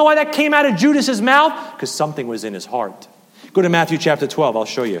 You want to know why that came out of Judas's mouth? Because something was in his heart. Go to Matthew chapter 12. I'll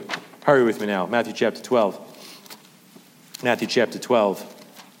show you. Hurry with me now. Matthew chapter 12. Matthew chapter 12.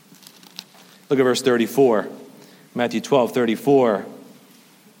 Look at verse 34. Matthew 12:34.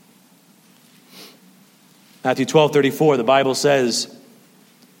 Matthew 12:34, the Bible says,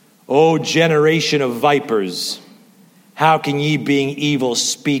 O generation of vipers, how can ye, being evil,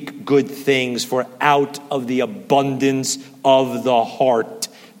 speak good things? For out of the abundance of the heart,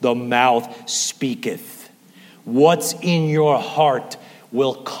 the mouth speaketh. What's in your heart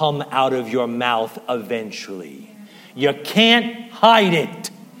will come out of your mouth eventually. You can't hide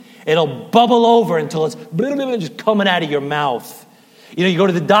it. It'll bubble over until it's just coming out of your mouth. You know, you go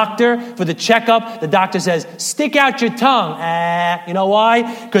to the doctor for the checkup. The doctor says, stick out your tongue. You know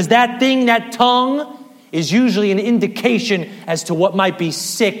why? Because that thing, that tongue, is usually an indication as to what might be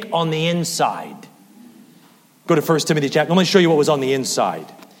sick on the inside. Go to 1 Timothy chapter. I'm going to show you what was on the inside.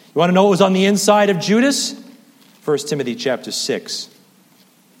 You want to know what was on the inside of Judas? 1 Timothy chapter 6.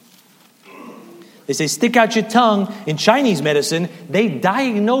 They say, stick out your tongue. In Chinese medicine, they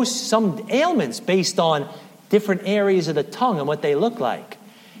diagnose some ailments based on different areas of the tongue and what they look like.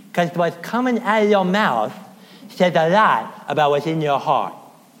 Because what's coming out of your mouth says a lot about what's in your heart.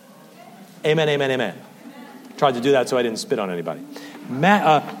 Amen, amen, amen. Tried to do that so I didn't spit on anybody.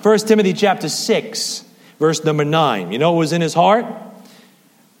 1 Timothy chapter 6, verse number 9. You know what was in his heart?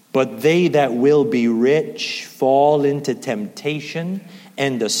 But they that will be rich fall into temptation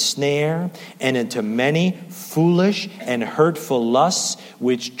and a snare, and into many foolish and hurtful lusts,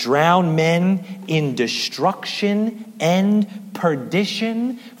 which drown men in destruction and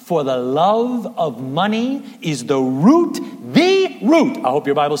perdition. For the love of money is the root, I hope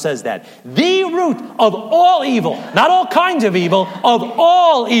your Bible says that, the root of all evil, not all kinds of evil, of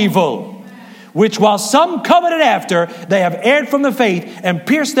all evil. which while some coveted after, they have erred from the faith and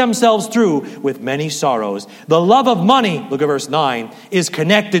pierced themselves through with many sorrows. The love of money, look at verse 9, is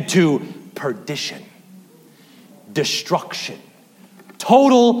connected to perdition, destruction,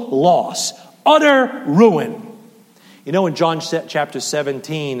 total loss, utter ruin. You know, in John chapter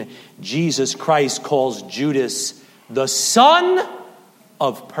 17, Jesus Christ calls Judas the son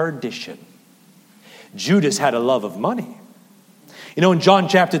of perdition. Judas had a love of money. You know, in John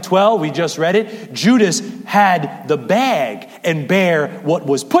chapter 12, we just read it, Judas had the bag and bare what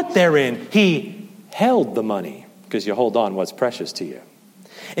was put therein. He held the money, because you hold on what's precious to you.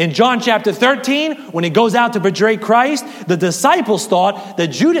 In John chapter 13, when he goes out to betray Christ, the disciples thought that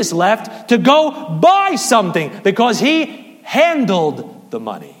Judas left to go buy something because he handled the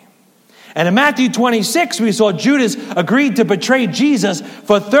money. And in Matthew 26, we saw Judas agreed to betray Jesus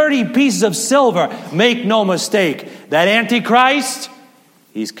for 30 pieces of silver. Make no mistake, that Antichrist,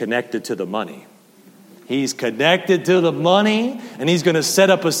 he's connected to the money. He's connected to the money, and he's going to set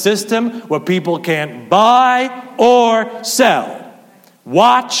up a system where people can't buy or sell.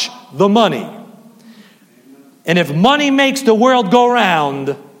 Watch the money. And if money makes the world go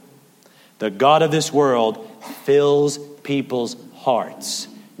round, the God of this world fills people's hearts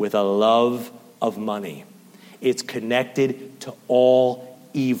with a love of money. It's connected to all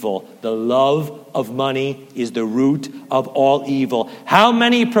evil. The love of money is the root of all evil. How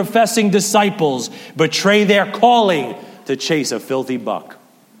many professing disciples betray their calling to chase a filthy buck?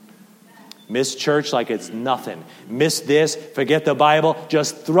 Miss church like it's nothing. Miss this, forget the Bible,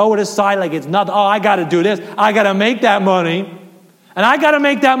 just throw it aside like it's nothing. Oh, I got to do this. I got to make that money. And I got to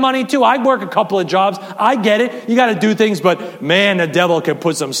make that money too. I work a couple of jobs. I get it. You got to do things, but man, the devil can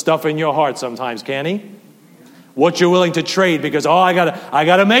put some stuff in your heart sometimes, can't he? What you're willing to trade because, I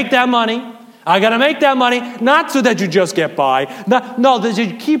got to make that money. I got to make that money, not so that you just get by. No, that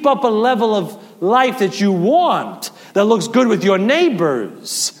you keep up a level of life that you want, that looks good with your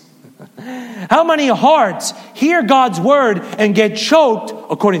neighbors. How many hearts hear God's word and get choked,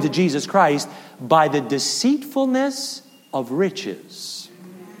 according to Jesus Christ, by the deceitfulness of riches?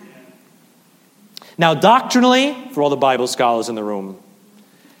 Now, doctrinally, for all the Bible scholars in the room,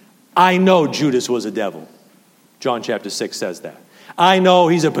 I know Judas was a devil. John chapter 6 says that. I know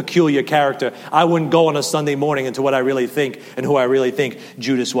he's a peculiar character. I wouldn't go on a Sunday morning into what I really think and who I really think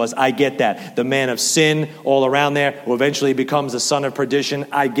Judas was. I get that. The man of sin all around there who eventually becomes the son of perdition.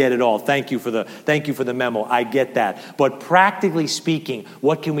 I get it all. Thank you for the memo. I get that. But practically speaking,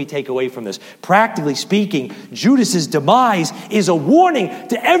 what can we take away from this? Practically speaking, Judas's demise is a warning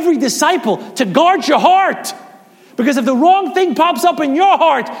to every disciple to guard your heart. Because if the wrong thing pops up in your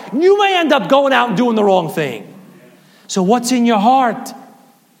heart, you may end up going out and doing the wrong thing. So what's in your heart?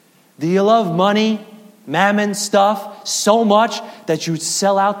 Do you love money, mammon stuff so much that you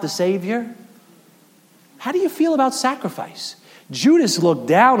sell out the Savior? How do you feel about sacrifice? Judas looked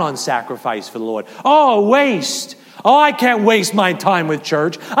down on sacrifice for the Lord. Oh, waste. Oh, I can't waste my time with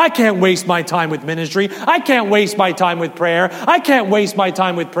church. I can't waste my time with ministry. I can't waste my time with prayer. I can't waste my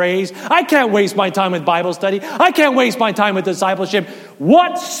time with praise. I can't waste my time with Bible study. I can't waste my time with discipleship.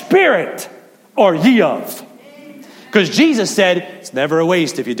 What spirit are ye of? Because Jesus said, it's never a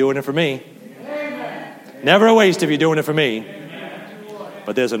waste if you're doing it for me. Amen. Never a waste if you're doing it for me. Amen.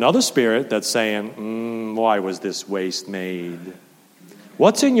 But there's another spirit that's saying, why was this waste made?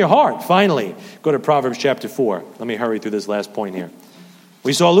 What's in your heart? Finally, go to Proverbs chapter 4. Let me hurry through this last point here.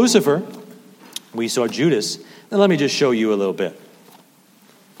 We saw Lucifer. We saw Judas. Now let me just show you a little bit.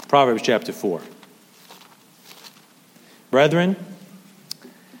 Proverbs chapter 4. Brethren,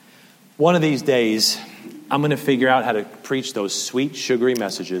 one of these days, I'm going to figure out how to preach those sweet, sugary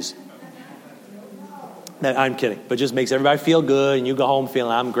messages. I'm kidding, but it just makes everybody feel good, and you go home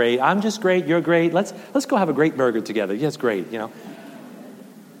feeling, I'm great. I'm just great. You're great. Let's go have a great burger together. Yeah, it's great, you know.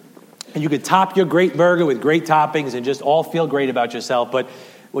 And you could top your great burger with great toppings and just all feel great about yourself. But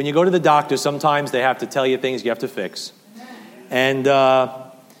when you go to the doctor, sometimes they have to tell you things you have to fix. And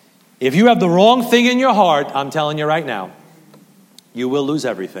if you have the wrong thing in your heart, I'm telling you right now, you will lose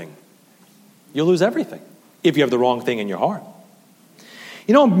everything. You'll lose everything if you have the wrong thing in your heart.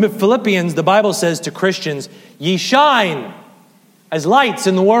 You know, in Philippians, the Bible says to Christians, ye shine as lights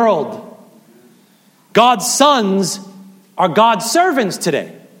in the world. God's sons are God's servants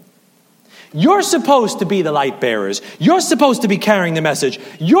today. You're supposed to be the light bearers. You're supposed to be carrying the message.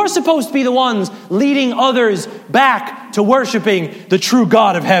 You're supposed to be the ones leading others back to worshiping the true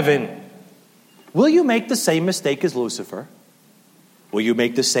God of heaven. Will you make the same mistake as Lucifer? Will you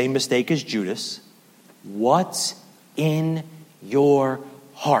make the same mistake as Judas? What's in your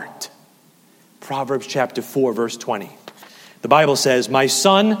heart? Proverbs chapter 4, verse 20. The Bible says, my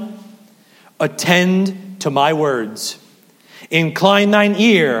son, Attend to my words. Incline thine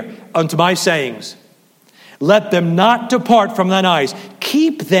ear unto my sayings. Let them not depart from thine eyes.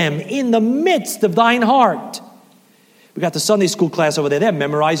 Keep them in the midst of thine heart. We got the Sunday school class over there. They're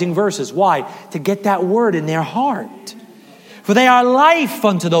memorizing verses. Why? To get that word in their heart. For they are life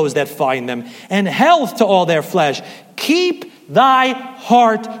unto those that find them, and health to all their flesh. Keep thy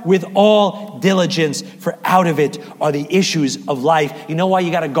heart with all diligence, for out of it are the issues of life. You know why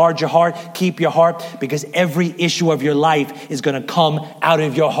you got to guard your heart? Keep your heart, because every issue of your life is going to come out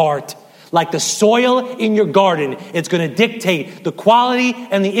of your heart. Like the soil in your garden, it's going to dictate the quality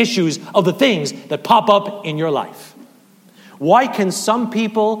and the issues of the things that pop up in your life. Why can some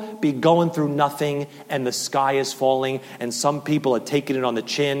people be going through nothing and the sky is falling, and some people are taking it on the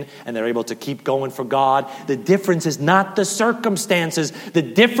chin and they're able to keep going for God? The difference is not the circumstances. The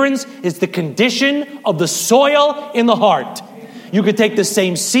difference is the condition of the soil in the heart. You could take the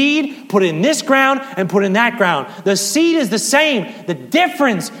same seed, put it in this ground, and put it in that ground. The seed is the same. The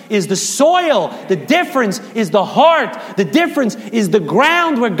difference is the soil. The difference is the heart. The difference is the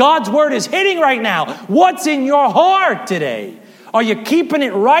ground where God's word is hitting right now. What's in your heart today? Are you keeping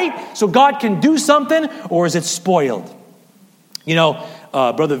it right so God can do something, or is it spoiled? You know,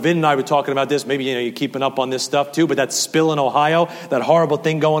 Brother Vin and I were talking about this. Maybe you're keeping up on this stuff too, but that spill in Ohio, that horrible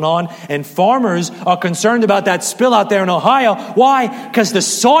thing going on. And farmers are concerned about that spill out there in Ohio. Why? Because the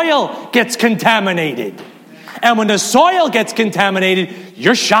soil gets contaminated. And when the soil gets contaminated,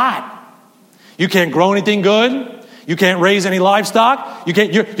 you're shot. You can't grow anything good. You can't raise any livestock. You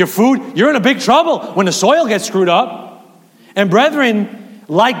can't, your food, you're in a big trouble when the soil gets screwed up. And brethren,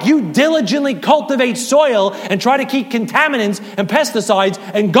 like you diligently cultivate soil and try to keep contaminants and pesticides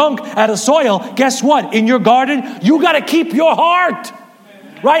and gunk out of soil, guess what? In your garden, you got to keep your heart.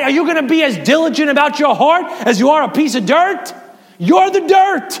 Right? Are you going to be as diligent about your heart as you are a piece of dirt? You're the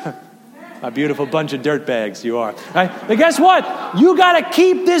dirt. A beautiful bunch of dirt bags you are. Right? But guess what? You got to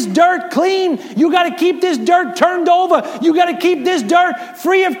keep this dirt clean. You got to keep this dirt turned over. You got to keep this dirt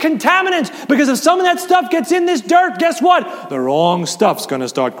free of contaminants. Because if some of that stuff gets in this dirt, guess what? The wrong stuff's going to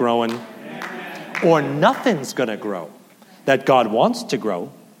start growing. Or nothing's going to grow that God wants to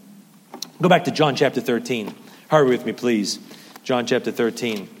grow. Go back to John chapter 13. Hurry with me, please. John chapter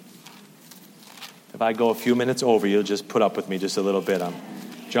 13. If I go a few minutes over, you'll just put up with me just a little bit.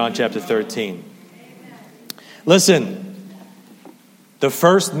 John chapter 13. Listen, the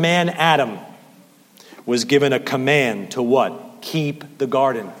first man, Adam, was given a command to what? Keep the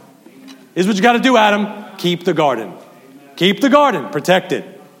garden. This is what you got to do, Adam. Keep the garden. Keep the garden. Protect it.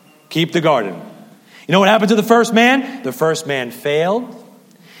 Keep the garden. You know what happened to the first man? The first man failed.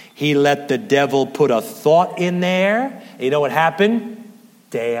 He let the devil put a thought in there. You know what happened?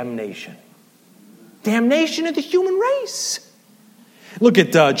 Damnation. Damnation of the human race. Look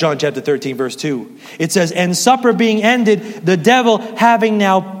at John chapter 13, verse 2. It says, and supper being ended, the devil having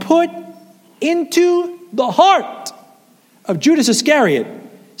now put into the heart of Judas Iscariot,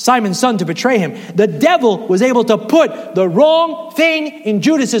 Simon's son, to betray him. The devil was able to put the wrong thing in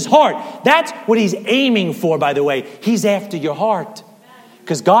Judas's heart. That's what he's aiming for, by the way. He's after your heart.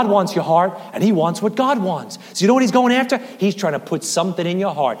 Because God wants your heart, and he wants what God wants. So you know what he's going after? He's trying to put something in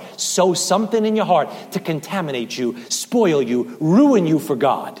your heart, sow something in your heart to contaminate you, spoil you, ruin you for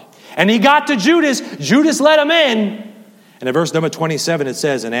God. And he got to Judas. Judas let him in. And in verse number 27, it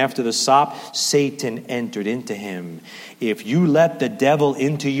says, and after the sop, Satan entered into him. If you let the devil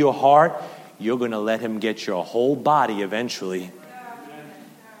into your heart, you're going to let him get your whole body eventually.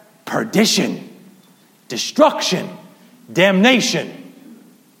 Perdition, destruction, damnation.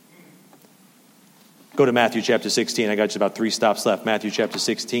 Go to Matthew chapter 16. I got just about 3 stops left. Matthew chapter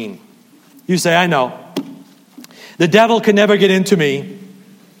 16. You say, I know. The devil can never get into me.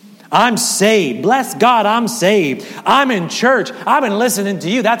 I'm saved. Bless God, I'm saved. I'm in church. I've been listening to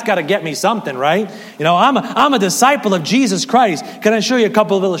you. That's got to get me something, right? You know, I'm a disciple of Jesus Christ. Can I show you a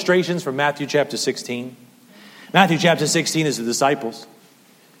couple of illustrations from Matthew chapter 16? Matthew chapter 16 is the disciples.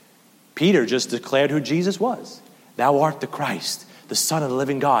 Peter just declared who Jesus was. Thou art the Christ, the Son of the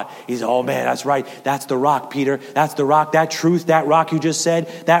living God. He said, oh man, that's right. That's the rock, Peter. That's the rock, that truth, that rock you just said.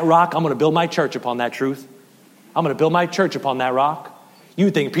 That rock, I'm going to build my church upon that truth. I'm going to build my church upon that rock. You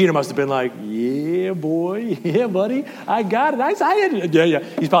think Peter must have been like, yeah, boy. Yeah, buddy. I got it. Yeah.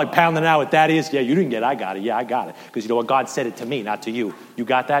 He's probably pounding it out with that is. Yeah, you didn't get it. I got it. Yeah, I got it. Because you know what? God said it to me, not to you. You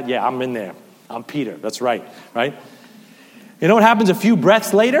got that? Yeah, I'm in there. I'm Peter. That's right. Right? You know what happens a few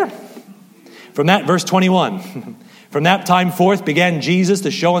breaths later? From that, verse 21. From that time forth began Jesus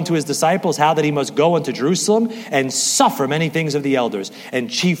to show unto his disciples how that he must go unto Jerusalem and suffer many things of the elders and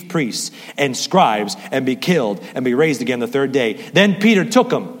chief priests and scribes and be killed and be raised again the third day. Then Peter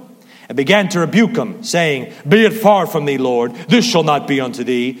took him and began to rebuke him, saying, Be it far from thee, Lord, this shall not be unto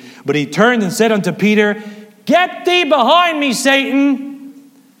thee. But he turned and said unto Peter, Get thee behind me,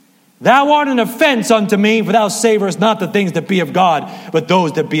 Satan. Thou art an offense unto me, for thou savorest not the things that be of God, but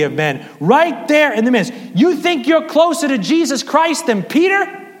those that be of men. Right there in the midst. You think you're closer to Jesus Christ than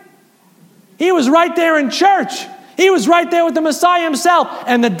Peter? He was right there in church. He was right there with the Messiah himself.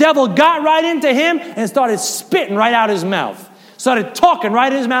 And the devil got right into him and started spitting right out his mouth. Started talking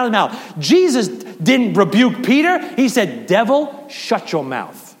right in his mouth. Jesus didn't rebuke Peter. He said, Devil, shut your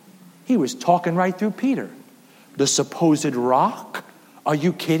mouth. He was talking right through Peter. The supposed rock? Are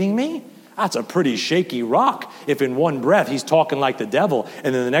you kidding me? That's a pretty shaky rock. If in one breath he's talking like the devil,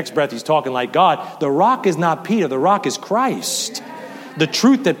 and then the next breath he's talking like God. The rock is not Peter. The rock is Christ. The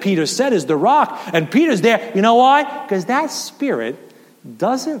truth that Peter said is the rock. And Peter's there. You know why? Because that spirit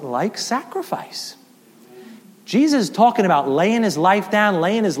doesn't like sacrifice. Jesus is talking about laying his life down.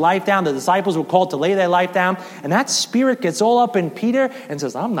 The disciples were called to lay their life down. And that spirit gets all up in Peter and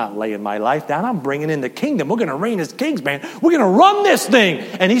says, I'm not laying my life down. I'm bringing in the kingdom. We're going to reign as kings, man. We're going to run this thing.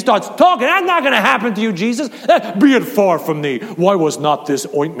 And he starts talking. That's not going to happen to you, Jesus. Be it far from thee. Why was not this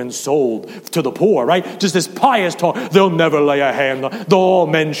ointment sold to the poor, right? Just this pious talk. They'll never lay a hand. Though all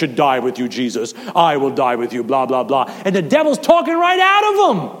men should die with you, Jesus. I will die with you, blah, blah, blah. And the devil's talking right out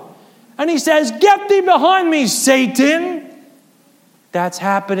of him. And he says, Get thee behind me, Satan. That's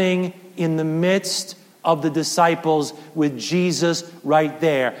happening in the midst of the disciples with Jesus right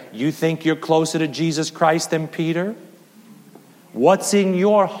there. You think you're closer to Jesus Christ than Peter? What's in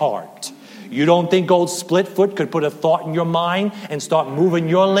your heart? You don't think old Splitfoot could put a thought in your mind and start moving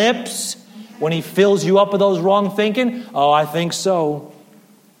your lips when he fills you up with those wrong thinking? Oh, I think so.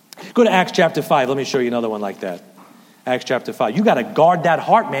 Go to Acts chapter 5. Let me show you another one like that. Acts chapter 5. You got to guard that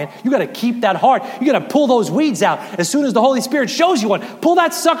heart, man. You got to keep that heart. You got to pull those weeds out. As soon as the Holy Spirit shows you one, pull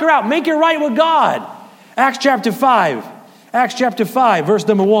that sucker out. Make it right with God. Acts chapter 5. Acts chapter 5, verse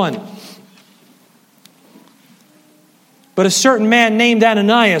number 1. But a certain man named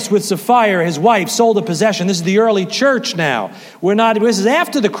Ananias with Sapphira, his wife, sold a possession. This is the early church now. This is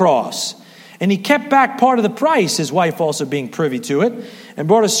after the cross. And he kept back part of the price, his wife also being privy to it, and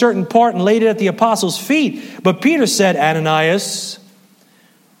brought a certain part and laid it at the apostles' feet. But Peter said, Ananias,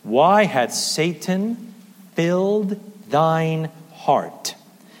 why hath Satan filled thine heart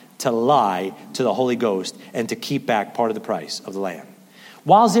to lie to the Holy Ghost and to keep back part of the price of the land?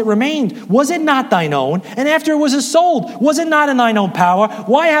 Whilst it remained, was it not thine own? And after it was sold, was it not in thine own power?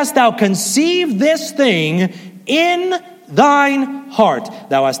 Why hast thou conceived this thing in thine heart?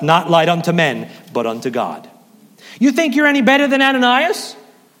 Thou hast not lied unto men, but unto God. You think you're any better than Ananias?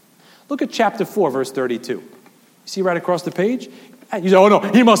 Look at chapter 4, verse 32. You see right across the page? You say, oh no,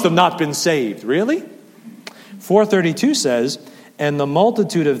 he must have not been saved. Really? 4:32 says, And the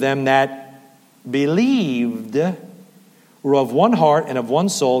multitude of them that believed were of one heart and of one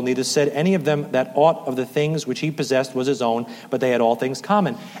soul. Neither said any of them that aught of the things which he possessed was his own, but they had all things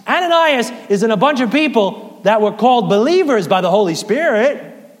common. Ananias is in a bunch of people that were called believers by the Holy Spirit,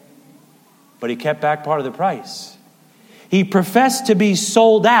 but he kept back part of the price. He professed to be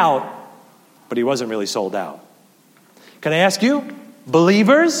sold out, but he wasn't really sold out. Can I ask you,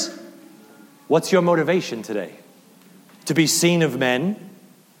 believers, what's your motivation today? To be seen of men?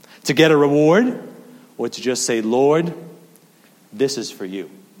 To get a reward? Or to just say, Lord, this is for you.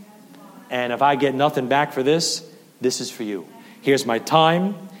 And if I get nothing back for this, this is for you. Here's my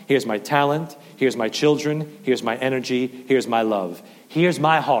time. Here's my talent. Here's my children. Here's my energy. Here's my love. Here's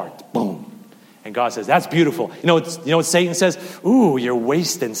my heart. Boom. And God says, that's beautiful. You know what Satan says? Ooh, you're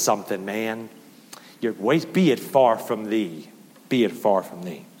wasting something, man. Be it far from thee. Be it far from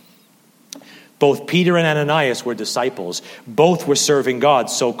thee. Both Peter and Ananias were disciples. Both were serving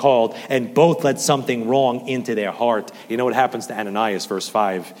God, so-called, and both let something wrong into their heart. You know what happens to Ananias, verse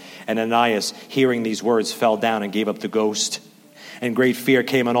 5. And Ananias, hearing these words, fell down and gave up the ghost. And great fear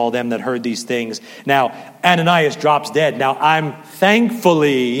came on all them that heard these things. Now, Ananias drops dead. Now,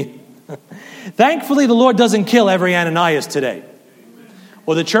 thankfully, the Lord doesn't kill every Ananias today.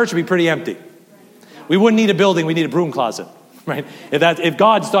 Or the church would be pretty empty. We wouldn't need a building, we need a broom closet. Right? If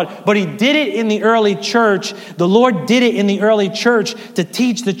God started, but he did it in the early church. The Lord did it in the early church to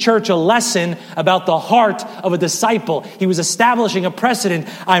teach the church a lesson about the heart of a disciple. He was establishing a precedent.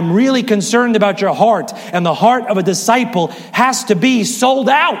 I'm really concerned about your heart, and the heart of a disciple has to be sold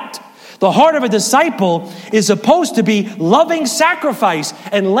out. The heart of a disciple is supposed to be loving sacrifice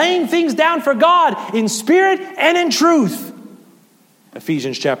and laying things down for God in spirit and in truth.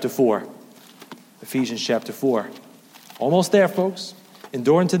 Ephesians chapter 4. Ephesians chapter 4. Almost there, folks.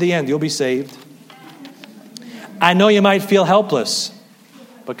 Endure unto the end. You'll be saved. I know you might feel helpless.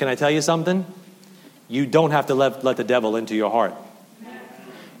 But can I tell you something? You don't have to let the devil into your heart.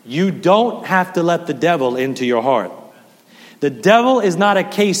 You don't have to let the devil into your heart. The devil is not a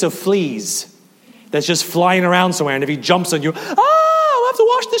case of fleas that's just flying around somewhere. And if he jumps on you, I'll have to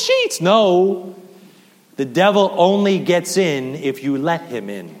wash the sheets. No. The devil only gets in if you let him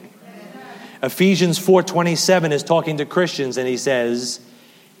in. Ephesians 4:27 is talking to Christians and he says,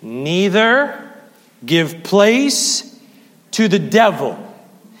 neither give place to the devil.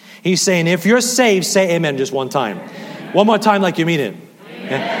 He's saying, if you're saved, say amen just one time. One more time like you mean it.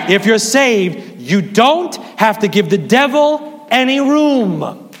 Amen. If you're saved, you don't have to give the devil any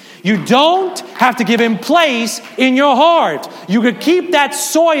room. You don't have to give him place in your heart. You could keep that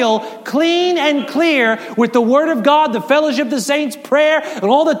soil clean and clear with the Word of God, the fellowship of the saints, prayer, and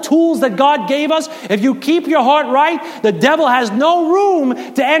all the tools that God gave us. If you keep your heart right, the devil has no room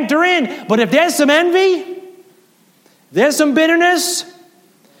to enter in. But if there's some envy, there's some bitterness,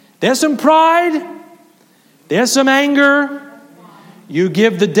 there's some pride, there's some anger, you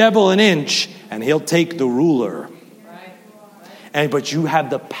give the devil an inch and he'll take the ruler. But you have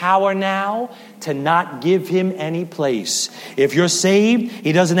the power now to not give him any place. If you're saved,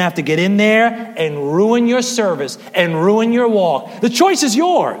 he doesn't have to get in there and ruin your service and ruin your walk. The choice is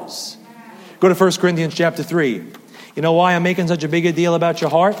yours. Go to 1 Corinthians chapter 3. You know why I'm making such a big a deal about your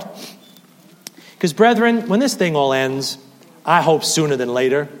heart? Because, brethren, when this thing all ends, I hope sooner than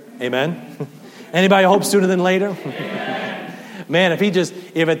later. Amen? Anybody hope sooner than later? Man,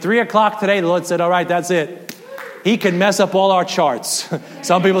 if at 3 o'clock today the Lord said, all right, that's it. He can mess up all our charts.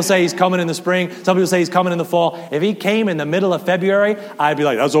 Some people say he's coming in the spring. Some people say he's coming in the fall. If he came in the middle of February, I'd be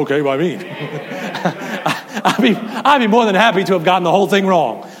like, that's okay by me. I'd be more than happy to have gotten the whole thing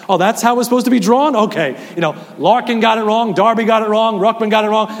wrong. Oh, that's how it was supposed to be drawn? Okay. Larkin got it wrong. Darby got it wrong. Ruckman got it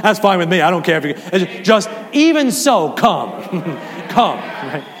wrong. That's fine with me. I don't care if you... Just, even so, come. Come.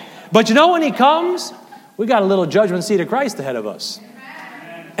 Right? But when he comes, we got a little judgment seat of Christ ahead of us.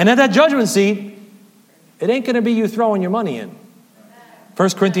 And at that judgment seat, it ain't going to be you throwing your money in. 1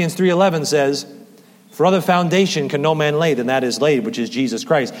 Corinthians 3:11 says, for other foundation can no man lay than that is laid, which is Jesus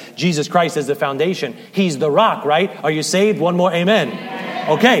Christ. Jesus Christ is the foundation. He's the rock, right? Are you saved? One more amen.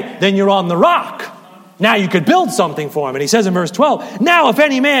 Okay, then you're on the rock. Now you could build something for him. And he says in verse 12, now if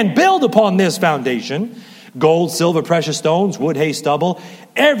any man build upon this foundation, gold, silver, precious stones, wood, hay, stubble,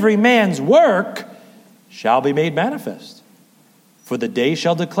 every man's work shall be made manifest. For the day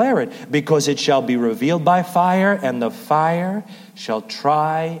shall declare it, because it shall be revealed by fire, and the fire shall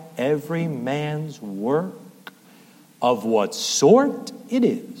try every man's work of what sort it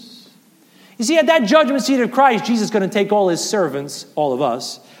is. You see, at that judgment seat of Christ, Jesus is going to take all his servants, all of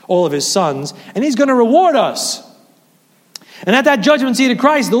us, all of his sons, and he's going to reward us. And at that judgment seat of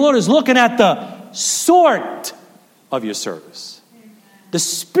Christ, the Lord is looking at the sort of your service, the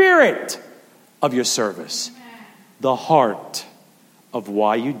spirit of your service, the heart of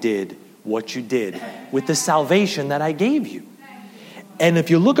why you did what you did with the salvation that I gave you. And if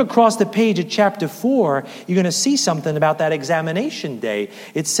you look across the page at chapter 4, you're going to see something about that examination day.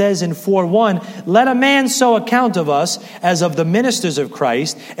 It says in 4:1, let a man so account of us as of the ministers of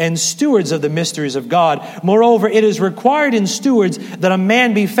Christ and stewards of the mysteries of God. Moreover, it is required in stewards that a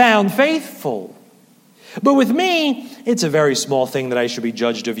man be found faithful. But with me, it's a very small thing that I should be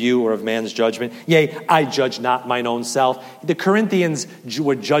judged of you or of man's judgment. Yea, I judge not mine own self. The Corinthians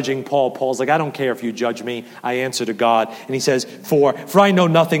were judging Paul. Paul's like, I don't care if you judge me. I answer to God. And he says, For I know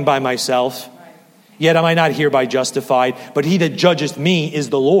nothing by myself, yet am I not hereby justified. But he that judgeth me is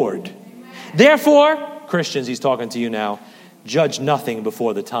the Lord. Therefore, Christians, he's talking to you now, judge nothing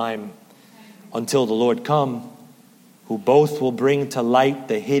before the time until the Lord come, who both will bring to light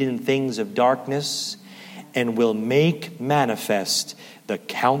the hidden things of darkness and will make manifest the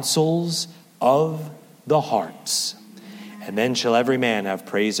counsels of the hearts. And then shall every man have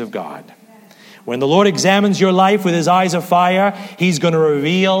praise of God. When the Lord examines your life with his eyes of fire, he's going to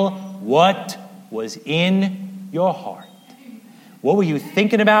reveal what was in your heart. What were you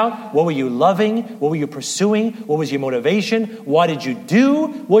thinking about? What were you loving? What were you pursuing? What was your motivation? Why did you do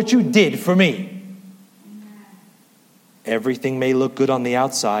what you did for me? Everything may look good on the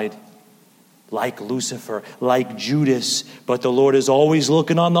outside, like Lucifer, like Judas, but the Lord is always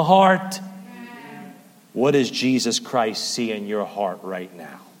looking on the heart. What does Jesus Christ see in your heart right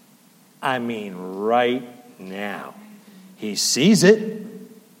now? I mean, right now. He sees it.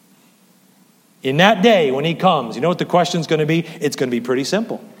 In that day when he comes, you know what the question's going to be? It's going to be pretty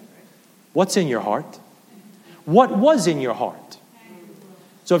simple. What's in your heart? What was in your heart?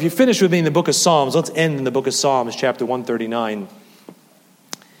 So if you finish with me in the book of Psalms, let's end in the book of Psalms, chapter 139.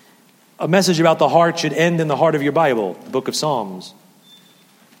 A message about the heart should end in the heart of your Bible, the book of Psalms.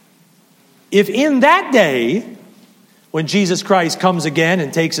 If in that day, when Jesus Christ comes again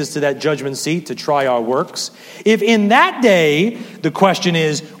and takes us to that judgment seat to try our works, if in that day the question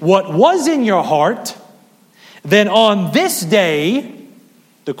is, what was in your heart, then on this day,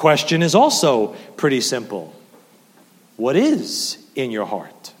 the question is also pretty simple. What is in your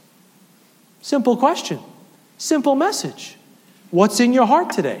heart? Simple question. Simple message. What's in your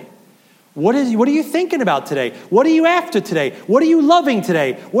heart today? What are you thinking about today? What are you after today? What are you loving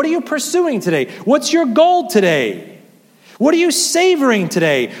today? What are you pursuing today? What's your goal today? What are you savoring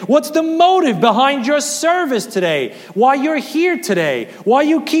today? What's the motive behind your service today? Why you're here today? Why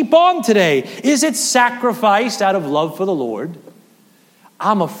you keep on today? Is it sacrificed out of love for the Lord?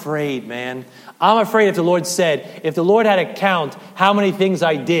 I'm afraid, man. I'm afraid if the Lord had to count how many things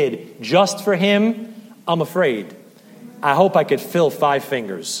I did just for Him, I'm afraid. I hope I could fill 5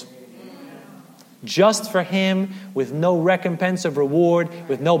 fingers. Just for Him, with no recompense of reward,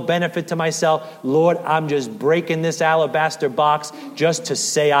 with no benefit to myself. Lord, I'm just breaking this alabaster box just to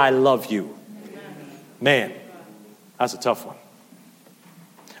say I love you. Man, that's a tough one.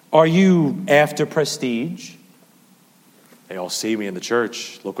 Are you after prestige? They all see me in the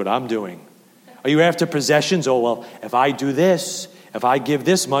church. Look what I'm doing. Are you after possessions? Oh, well, if I do this, if I give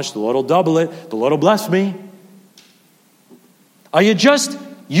this much, the Lord will double it. The Lord will bless me. Are you just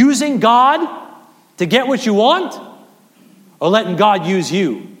using God to get what you want, or letting God use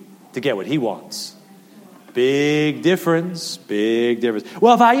you to get what He wants? Big difference, big difference.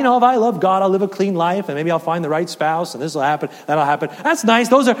 Well, if I love God, I'll live a clean life, and maybe I'll find the right spouse, and this will happen, that'll happen. That's nice.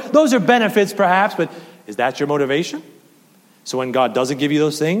 Those are benefits, perhaps, but is that your motivation? So when God doesn't give you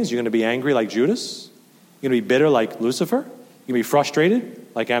those things, you're going to be angry like Judas? You're going to be bitter like Lucifer? You're going to be frustrated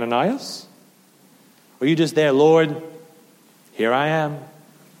like Ananias? Or are you just there, Lord, here I am.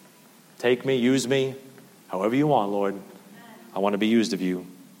 Take me, use me, however you want, Lord. I want to be used of you.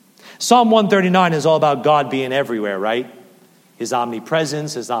 Psalm 139 is all about God being everywhere, right? His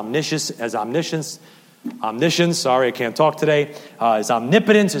omnipresence, His omniscience, His omniscience, sorry, I can't talk today. His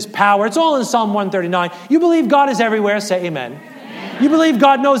omnipotence, His power. It's all in Psalm 139. You believe God is everywhere? Say amen. Amen. You believe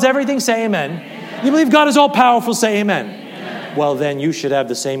God knows everything? Say amen. Amen. You believe God is all powerful? Say amen. Amen. Well, then you should have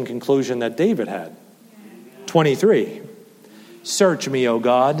the same conclusion that David had. 23. Search me, O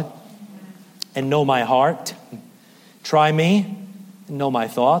God, and know my heart. Try me and know my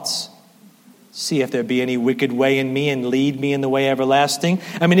thoughts. See if there be any wicked way in me and lead me in the way everlasting.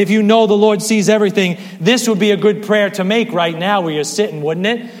 I mean, if you know the Lord sees everything, this would be a good prayer to make right now where you're sitting, wouldn't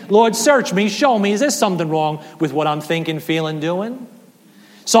it? Lord, search me, show me. Is there something wrong with what I'm thinking, feeling, doing?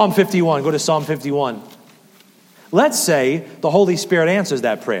 Psalm 51. Go to Psalm 51. Let's say the Holy Spirit answers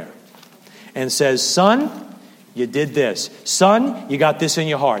that prayer and says, son, you did this. Son, you got this in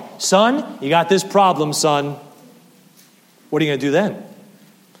your heart. Son, you got this problem, son. What are you going to do then?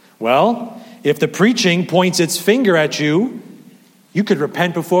 Well, if the preaching points its finger at you, you could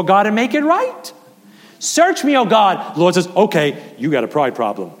repent before God and make it right. Search me, O God. The Lord says, okay, you got a pride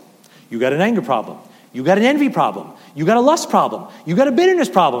problem. You got an anger problem. You got an envy problem. You got a lust problem. You got a bitterness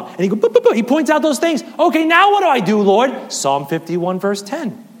problem. And he goes, boop, boop, boop. He points out those things. Okay, now what do I do, Lord? Psalm 51, verse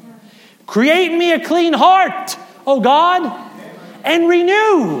 10. Create in me a clean heart, O God, and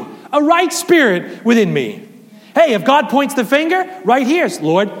renew a right spirit within me. Hey, if God points the finger, right here,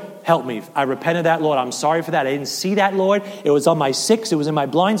 Lord, help me. I repent of that, Lord. I'm sorry for that. I didn't see that, Lord. It was on my 6. It was in my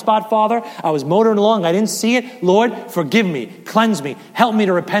blind spot, Father. I was motoring along. I didn't see it. Lord, forgive me. Cleanse me. Help me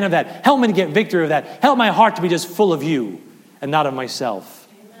to repent of that. Help me to get victory of that. Help my heart to be just full of you and not of myself.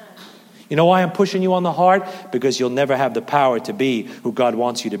 You know why I'm pushing you on the heart? Because you'll never have the power to be who God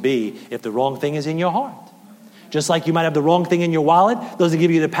wants you to be if the wrong thing is in your heart. Just like you might have the wrong thing in your wallet, doesn't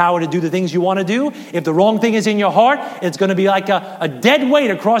give you the power to do the things you want to do. If the wrong thing is in your heart, it's going to be like a dead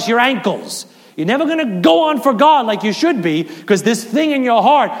weight across your ankles. You're never going to go on for God like you should be because this thing in your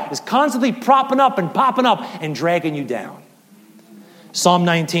heart is constantly propping up and popping up and dragging you down. Psalm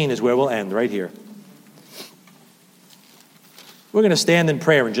 19 is where we'll end, right here. We're going to stand in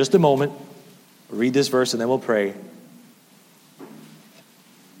prayer in just a moment. We'll read this verse and then we'll pray.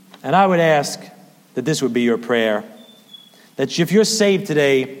 And I would ask that this would be your prayer. That if you're saved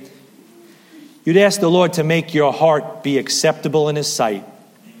today, you'd ask the Lord to make your heart be acceptable in His sight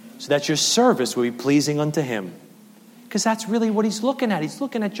so that your service will be pleasing unto Him. Because that's really what He's looking at. He's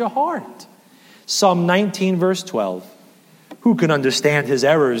looking at your heart. Psalm 19, verse 12. Who can understand His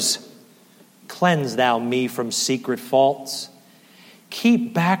errors? Cleanse thou me from secret faults.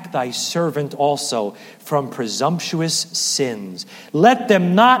 Keep back thy servant also from presumptuous sins. Let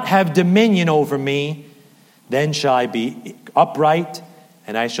them not have dominion over me. Then shall I be upright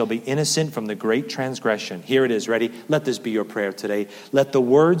and I shall be innocent from the great transgression. Here it is, ready? Let this be your prayer today. Let the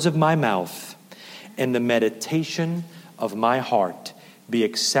words of my mouth and the meditation of my heart be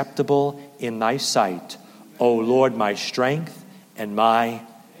acceptable in thy sight, O Lord, my strength and my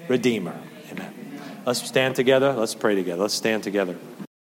Redeemer. Amen. Let's stand together. Let's pray together. Let's stand together.